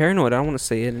got me paranoid. I don't want to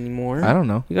say it anymore. I don't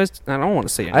know. You guys, I don't want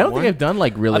to say it I anymore. don't think I've done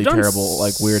like really I've done terrible,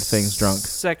 like weird things drunk.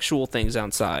 Sexual things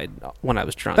outside when I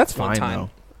was drunk. That's one fine time though.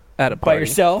 At a By party.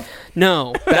 yourself?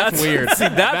 No, that's weird. See,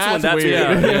 that's That's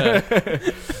weird.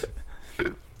 weird.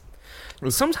 Yeah.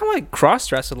 Sometimes I cross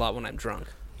dress a lot when I'm drunk.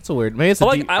 That's a weird. Maybe it's But a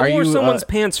like deep, I are wore you, someone's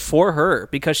pants for her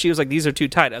because she was like, "These are too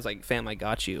tight." I was like, "Fam, I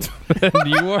got you,"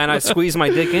 You are. and I squeezed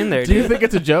my dick in there. Do you Dude. think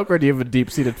it's a joke, or do you have a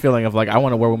deep-seated feeling of like I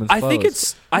want to wear women's I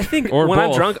clothes? think Or when I'm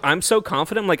both. drunk, I'm so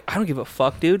confident. I'm like, I don't give a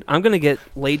fuck, dude. I'm gonna get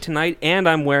laid tonight, and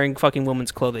I'm wearing fucking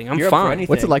women's clothing. I'm You're up for fine. anything.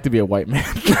 What's it like to be a white man?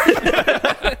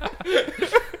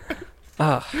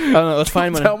 I don't know. Let's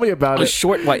find one. Tell me about A it.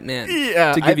 short white man.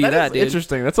 Yeah, to give you that, is dude.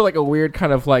 interesting. That's like a weird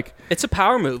kind of like. It's a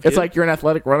power move. It's dude. like you're an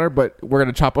athletic runner, but we're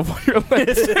gonna chop off all your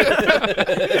legs.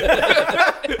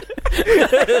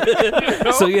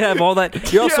 so you have all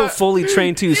that. You're also Yeah. fully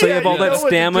trained too. So you have all that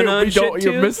stamina You and shit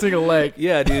You're too. missing a leg.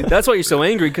 Yeah, dude. That's why you're so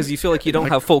angry because you feel like you don't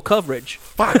have full coverage.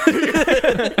 Fuck.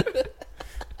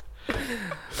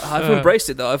 I've embraced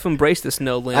it though. I've embraced this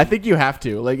no limb. I think you have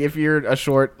to. Like, if you're a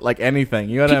short, like anything,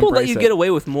 you gotta people embrace let you it. get away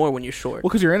with more when you're short. Well,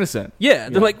 because you're innocent. Yeah,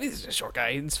 they're Yeah. like, "This is a short guy.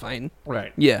 It's fine."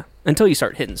 Right. Yeah, until you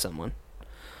start hitting someone.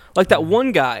 Like that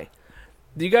one guy.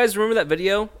 Do you guys remember that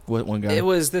video? What one guy? It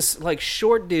was this like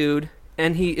short dude,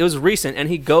 and it was recent, and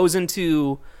he goes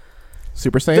into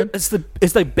Super Saiyan.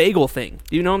 it's like bagel thing.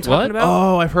 Do you know what I'm talking about?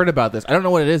 Oh, I've heard about this. I don't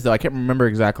know what it is though. I can't remember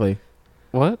exactly.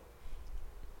 What?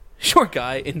 Short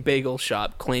guy in bagel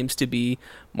shop claims to be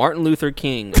Martin Luther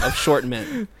King of short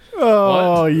men.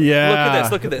 Oh yeah.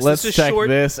 Look at this. Let's This is check short-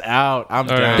 this out. I'm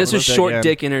All right. down. This is Let's dig short in.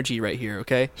 dick energy right here.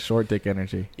 Okay. Short dick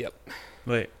energy.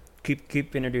 Wait.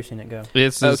 Keep introducing it. Go.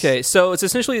 It's this- Okay, so it's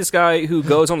essentially this guy who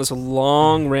goes on this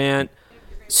long rant,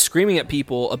 screaming at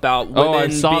people about Oh, I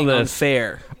women saw being this.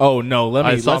 unfair. Oh no,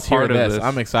 I saw let's hear part of this. this.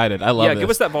 I'm excited. I love Yeah, this. give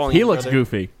us that volume. He looks brother.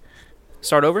 goofy.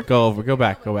 Start over. Go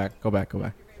back.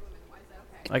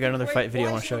 I got another fight video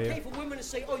I want to show Why is you. it okay for women to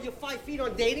say, "Oh, you're 5 feet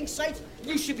on dating sites.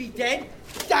 You should be dead"?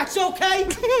 That's okay. Who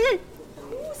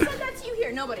said that to you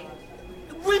here? Nobody.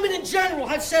 Women in general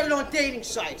have said it on dating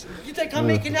sites. You think I'm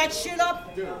making that shit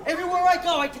up? Everywhere I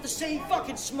go, I get the same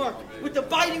fucking smirk with the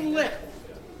biting lip.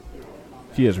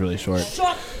 He is really short.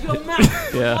 Shut your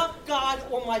mouth. Yeah. Fuck God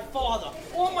or my father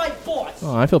or my boss.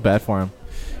 Oh, I feel bad for him.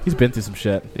 He's been through some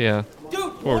shit. Yeah. Dude, you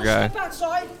Poor wanna guy. step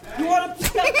outside? You want to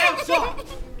step outside?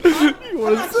 I'm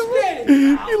not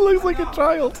standing. He looks like a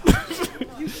child.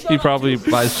 You shut He up, probably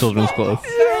dude. buys children's clothes.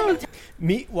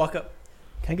 Me walk up.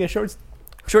 Can I get a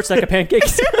short stack of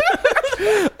pancakes?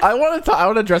 I want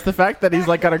to address the fact that he's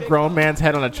like got a grown man's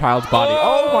head on a child's body.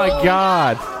 Oh my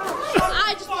god.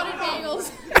 I just wanted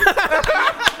bagels.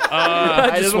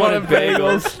 I just wanted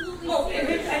bagels.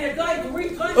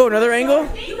 Oh, another angle?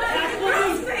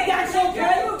 That's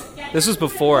okay. This was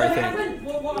before, I think.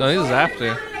 No, this is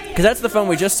after. Because that's the phone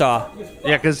we just saw.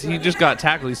 Yeah, because he just got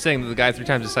tackled. He's saying that the guy 3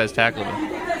 times his size tackled him.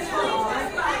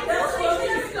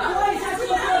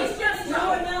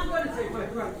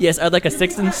 Yes, I'd like a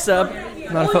 6-inch sub,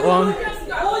 not a foot long.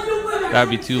 That'd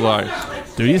be too large.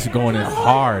 Dude, he's going in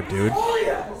hard, dude.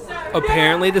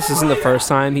 Apparently, this isn't the first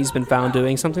time he's been found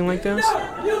doing something like this.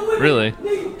 Really?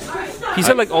 He's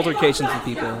had like altercations with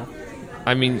people.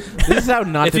 I mean, This is how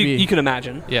not If to you, be. you can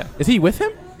imagine. yeah. Is he with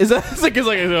him? Is that it's like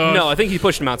No, I think he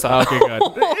pushed him outside. Okay, good.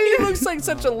 He looks like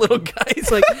such a little guy.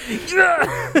 He's like,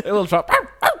 a little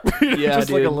Yeah, just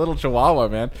like a dude. little chihuahua,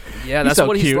 man. yeah, that's so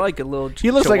what he's cute. like. A little.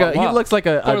 He looks like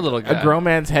a Poor little guy. grown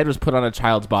man's head was put on a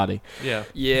child's body. Yeah.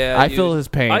 Yeah, I dude. feel his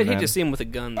pain. I'd hate man. to see him with a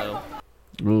gun though.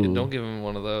 Ooh. Don't give him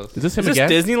one of those. Is this him Is this again?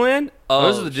 Disneyland? Oh,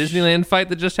 this is the Disneyland fight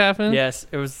that just happened? Yes,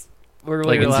 it was were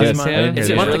Like released in last Japan? month. I didn't Is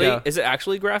hear it that. month really? ago. Is it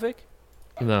actually graphic?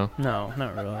 No, No,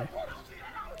 not really.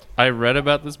 I read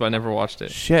about this, but I never watched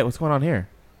it. Shit, what's going on here?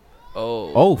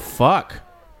 Oh, Oh fuck!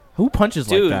 Who punches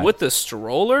dude, like that? with the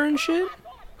stroller and shit.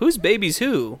 Whose baby's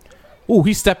who? Ooh,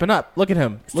 he's stepping up. Look at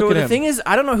him. So Look at the him. thing is,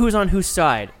 I don't know who's on whose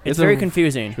side. It's It's very a-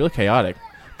 confusing. It's really chaotic.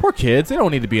 Poor kids. They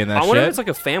don't need to be in that I wonder shit. if it's like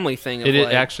a family thing. Of It is,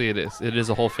 like, actually it is. It is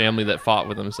a whole family that fought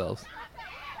with themselves.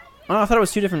 Oh, I thought it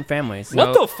was two different families. what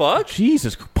No. the fuck?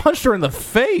 Jesus, punched her in the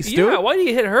face, dude. Yeah, why do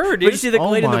you hit her, Did you dude? see the Oh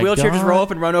lady in the my wheelchair just God. roll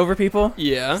up and run over people?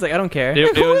 Yeah, It's like, I don't care.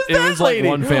 It, Who was, is that it was like lady?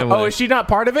 one family. Oh, is she not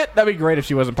part of it? That'd be great if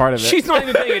she wasn't part of it. she's not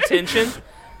even paying attention.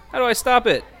 How do I stop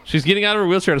it? She's getting out of her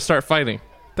wheelchair to start fighting.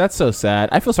 That's so sad.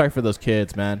 I feel sorry for those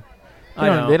kids, man. I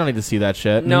know. They don't need to see that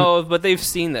shit. No, but they've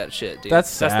seen that shit, dude. That's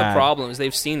the sad. problem. Is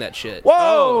they've seen that shit. Whoa!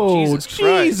 Oh, Jesus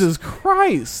Christ. Jesus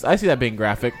Christ! I see that being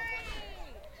graphic.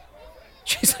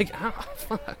 She's like, oh,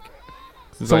 fuck.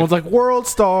 Someone's like, world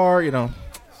star, you know.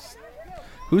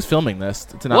 Who's filming this?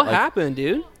 To not, What like, happened,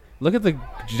 dude? Look at the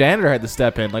janitor had to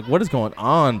step in. Like, what is going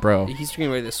on, bro? He's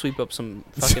getting ready to sweep up some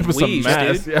fucking With some weeds,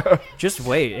 mess, dude. yeah. Just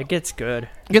wait. It gets good.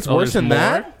 It gets Oh, worse there's than more?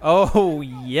 that. Oh,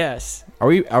 yes. Are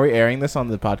we airing this on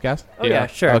the podcast? Oh, yeah,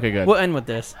 sure. Okay, good. We'll end with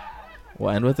this. We'll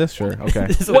end with this. Sure. Okay.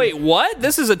 This is Wait, what?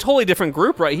 This is a totally different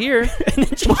group right here.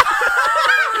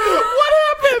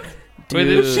 Wait,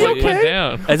 Dude. she went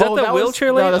down. Is that Oh, the was-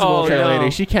 wheelchair lady? No, that's the Oh, wheelchair no.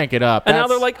 lady. She can't get up. And now That's-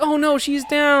 they're like, oh no, she's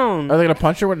down. are they gonna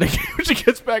punch her when, when she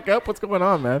gets back up? What's going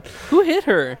on, man? Who hit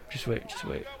her? Just wait. Just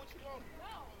wait.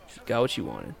 She got what you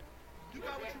wanted.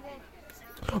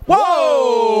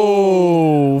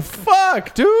 Whoa!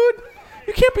 Fuck, dude!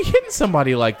 You can't be hitting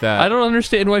somebody like that. I don't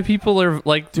understand why people are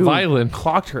like Dude, violent.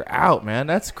 clocked her out, man.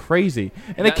 That's crazy.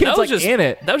 And the That- kid's that was like just- in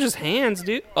it. That was just hands,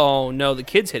 dude. Oh no, the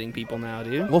kid's hitting people now,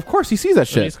 dude. Well, of course he sees that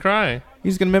So shit. he's crying.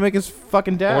 He's gonna mimic his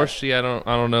fucking dad. Or she, I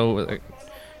don't know. Like,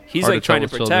 He's Hard like to trying tell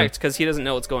to with children. protect because he doesn't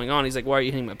know what's going on. He's like, why are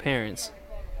you hitting my parents?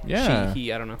 Yeah.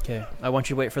 He I don't know. Okay. I want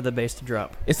you to wait for the bass to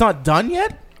drop. It's not done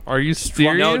yet? are you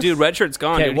serious? No, dude, red shirt's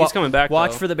gone, dude. He's coming back.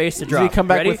 Watch though. for the bass to he drop. come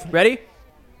back Ready? with- Ready?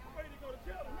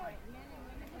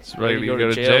 It's ready Ready to go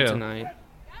to jail. tonight.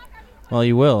 Well,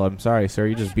 you will. I'm sorry, sir.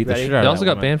 You just beat Ready? the shit They out of also that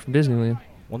got woman. banned from Disneyland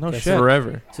Well, no Okay, shit.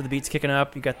 forever. So the beat's kicking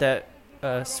up. You got that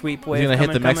sweep wave He's gonna hit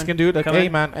coming, the Mexican dude. Like, coming, hey,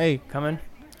 man, hey. coming.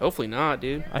 Hopefully not,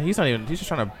 dude. He's not even. He's just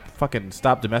trying to fucking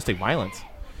stop domestic violence.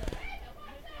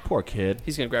 Poor kid.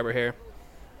 He's gonna grab her hair.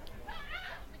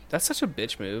 That's such a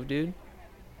bitch move, dude.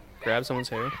 Grab someone's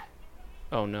hair.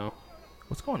 Oh no.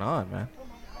 What's going on, man?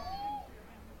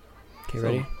 Okay, So-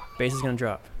 ready? Bass is gonna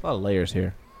drop. A lot of layers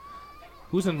here.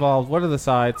 Who's involved? What are the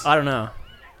sides? I don't know.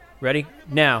 Ready?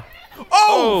 Now.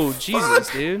 Oh, Jesus,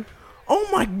 dude. Oh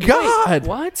my God!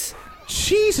 What?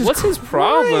 Jesus What's his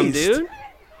problem, Christ. dude?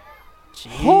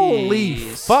 Holy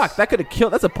Jeez. fuck! That could have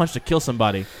killed. That's a punch to kill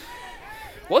somebody.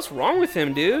 What's wrong with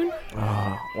him, dude? Oh,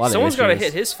 a lot of Someone's got to issues.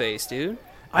 hit his face, dude.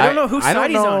 I don't know whose I don't side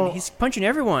he's know- on. He's punching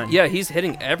everyone. Yeah, he's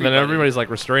hitting everybody. Then everybody's like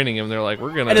restraining him. They're like, we're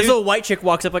gonna. And this little white chick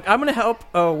walks up like, I'm gonna help.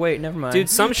 Oh wait, never mind. Dude,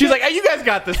 some She's shit. like, hey, you guys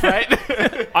got this, right?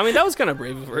 I mean, that was kind of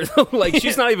brave of her. though. Like,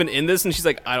 she's not even in this, and she's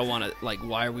like, I don't want to. Like,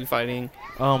 why are we fighting?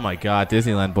 Oh my God,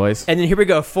 Disneyland boys. And then here we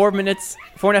go. 4.5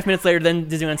 minutes later, then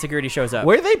Disneyland security shows up.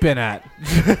 Where they been at?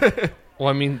 Well,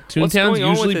 I mean, What's Toontown's going on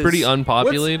with usually his- pretty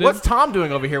unpopulated. What's Tom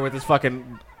doing over here with this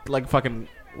fucking,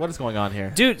 what is going on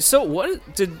here? Dude, so what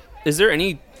is there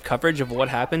any coverage of what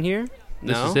happened here?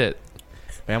 This No? is it.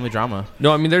 Family drama.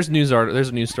 No, I mean, there's news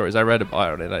stories. I read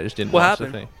about it. I just didn't What watch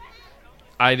happened? the thing.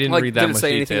 I didn't Like, read that did it much say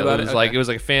anything detail. about It it? was like Okay. it was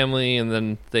like a family, and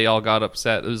then they all got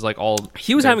upset. It was like all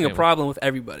He was their having a family. problem with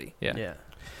everybody. Yeah. Yeah.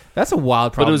 That's a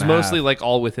wild But problem. it was to mostly have. like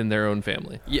all within their own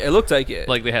family. Yeah, it looked like it.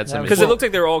 Like they had some because issues. it looked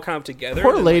like they were all kind of together.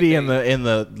 Poor and, lady like, in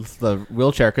the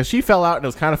wheelchair because she fell out and it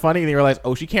was kind of funny and you realize,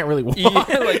 oh, she can't really walk. Yeah,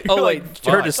 like, oh, like,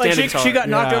 her fuck. to stand Like she got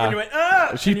knocked Yeah. over and you went,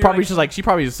 ah! She And you're probably like, just like she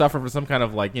probably suffered from some kind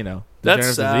of like That's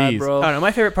degenerative sad, disease. bro. I don't know.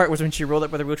 My favorite part was when she rolled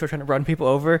up with her wheelchair trying to run people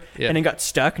over Yeah. and then got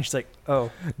stuck and she's like,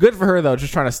 oh. Good for her though,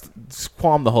 just trying to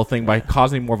squam the whole thing by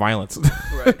causing more violence.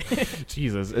 Right.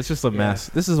 Jesus, it's just a mess.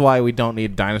 This is why we don't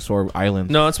need Dinosaur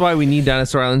Island. No, that's why we need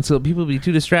Dinosaur Island, so people be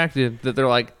too distracted that they're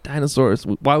like, dinosaurs.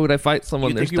 Why would I fight someone?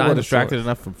 You There's think people are dinosaurs. distracted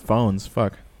enough from phones?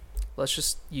 Fuck. Let's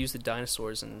just use the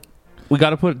dinosaurs, and We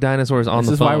got to put dinosaurs on This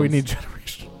the is why we phones. need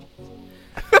generation.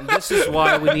 this is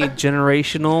why we need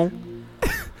generational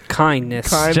kindness.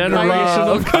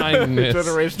 Generational kindness.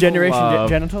 Generational love.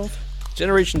 genitals?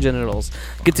 Generation genitals.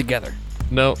 Get together.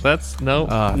 No, that's no.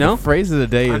 No? The phrase of the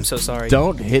day I'm is so sorry.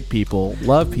 don't hit people,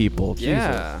 love people.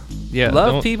 Yeah. yeah,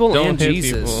 Love don't- people don't and hit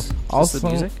Jesus. people. Also, the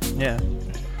Also- music? Yeah.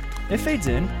 It fades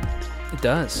in. It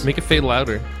does. Make it fade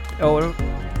louder. Oh,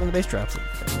 when the bass drops it.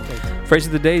 Phrase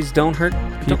of the day is don't hurt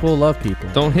People love people.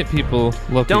 Don't hit people.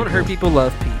 Love Don't people. hurt people,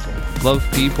 love people.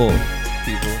 Love people.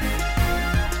 People.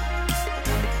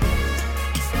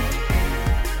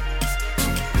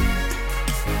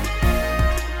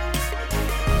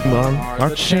 Our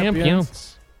the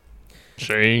champions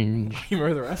change You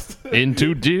remember the rest?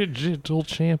 into digital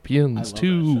champions I love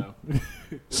to that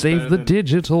show. save the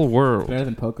digital world. Better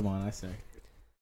than Pokemon, I say.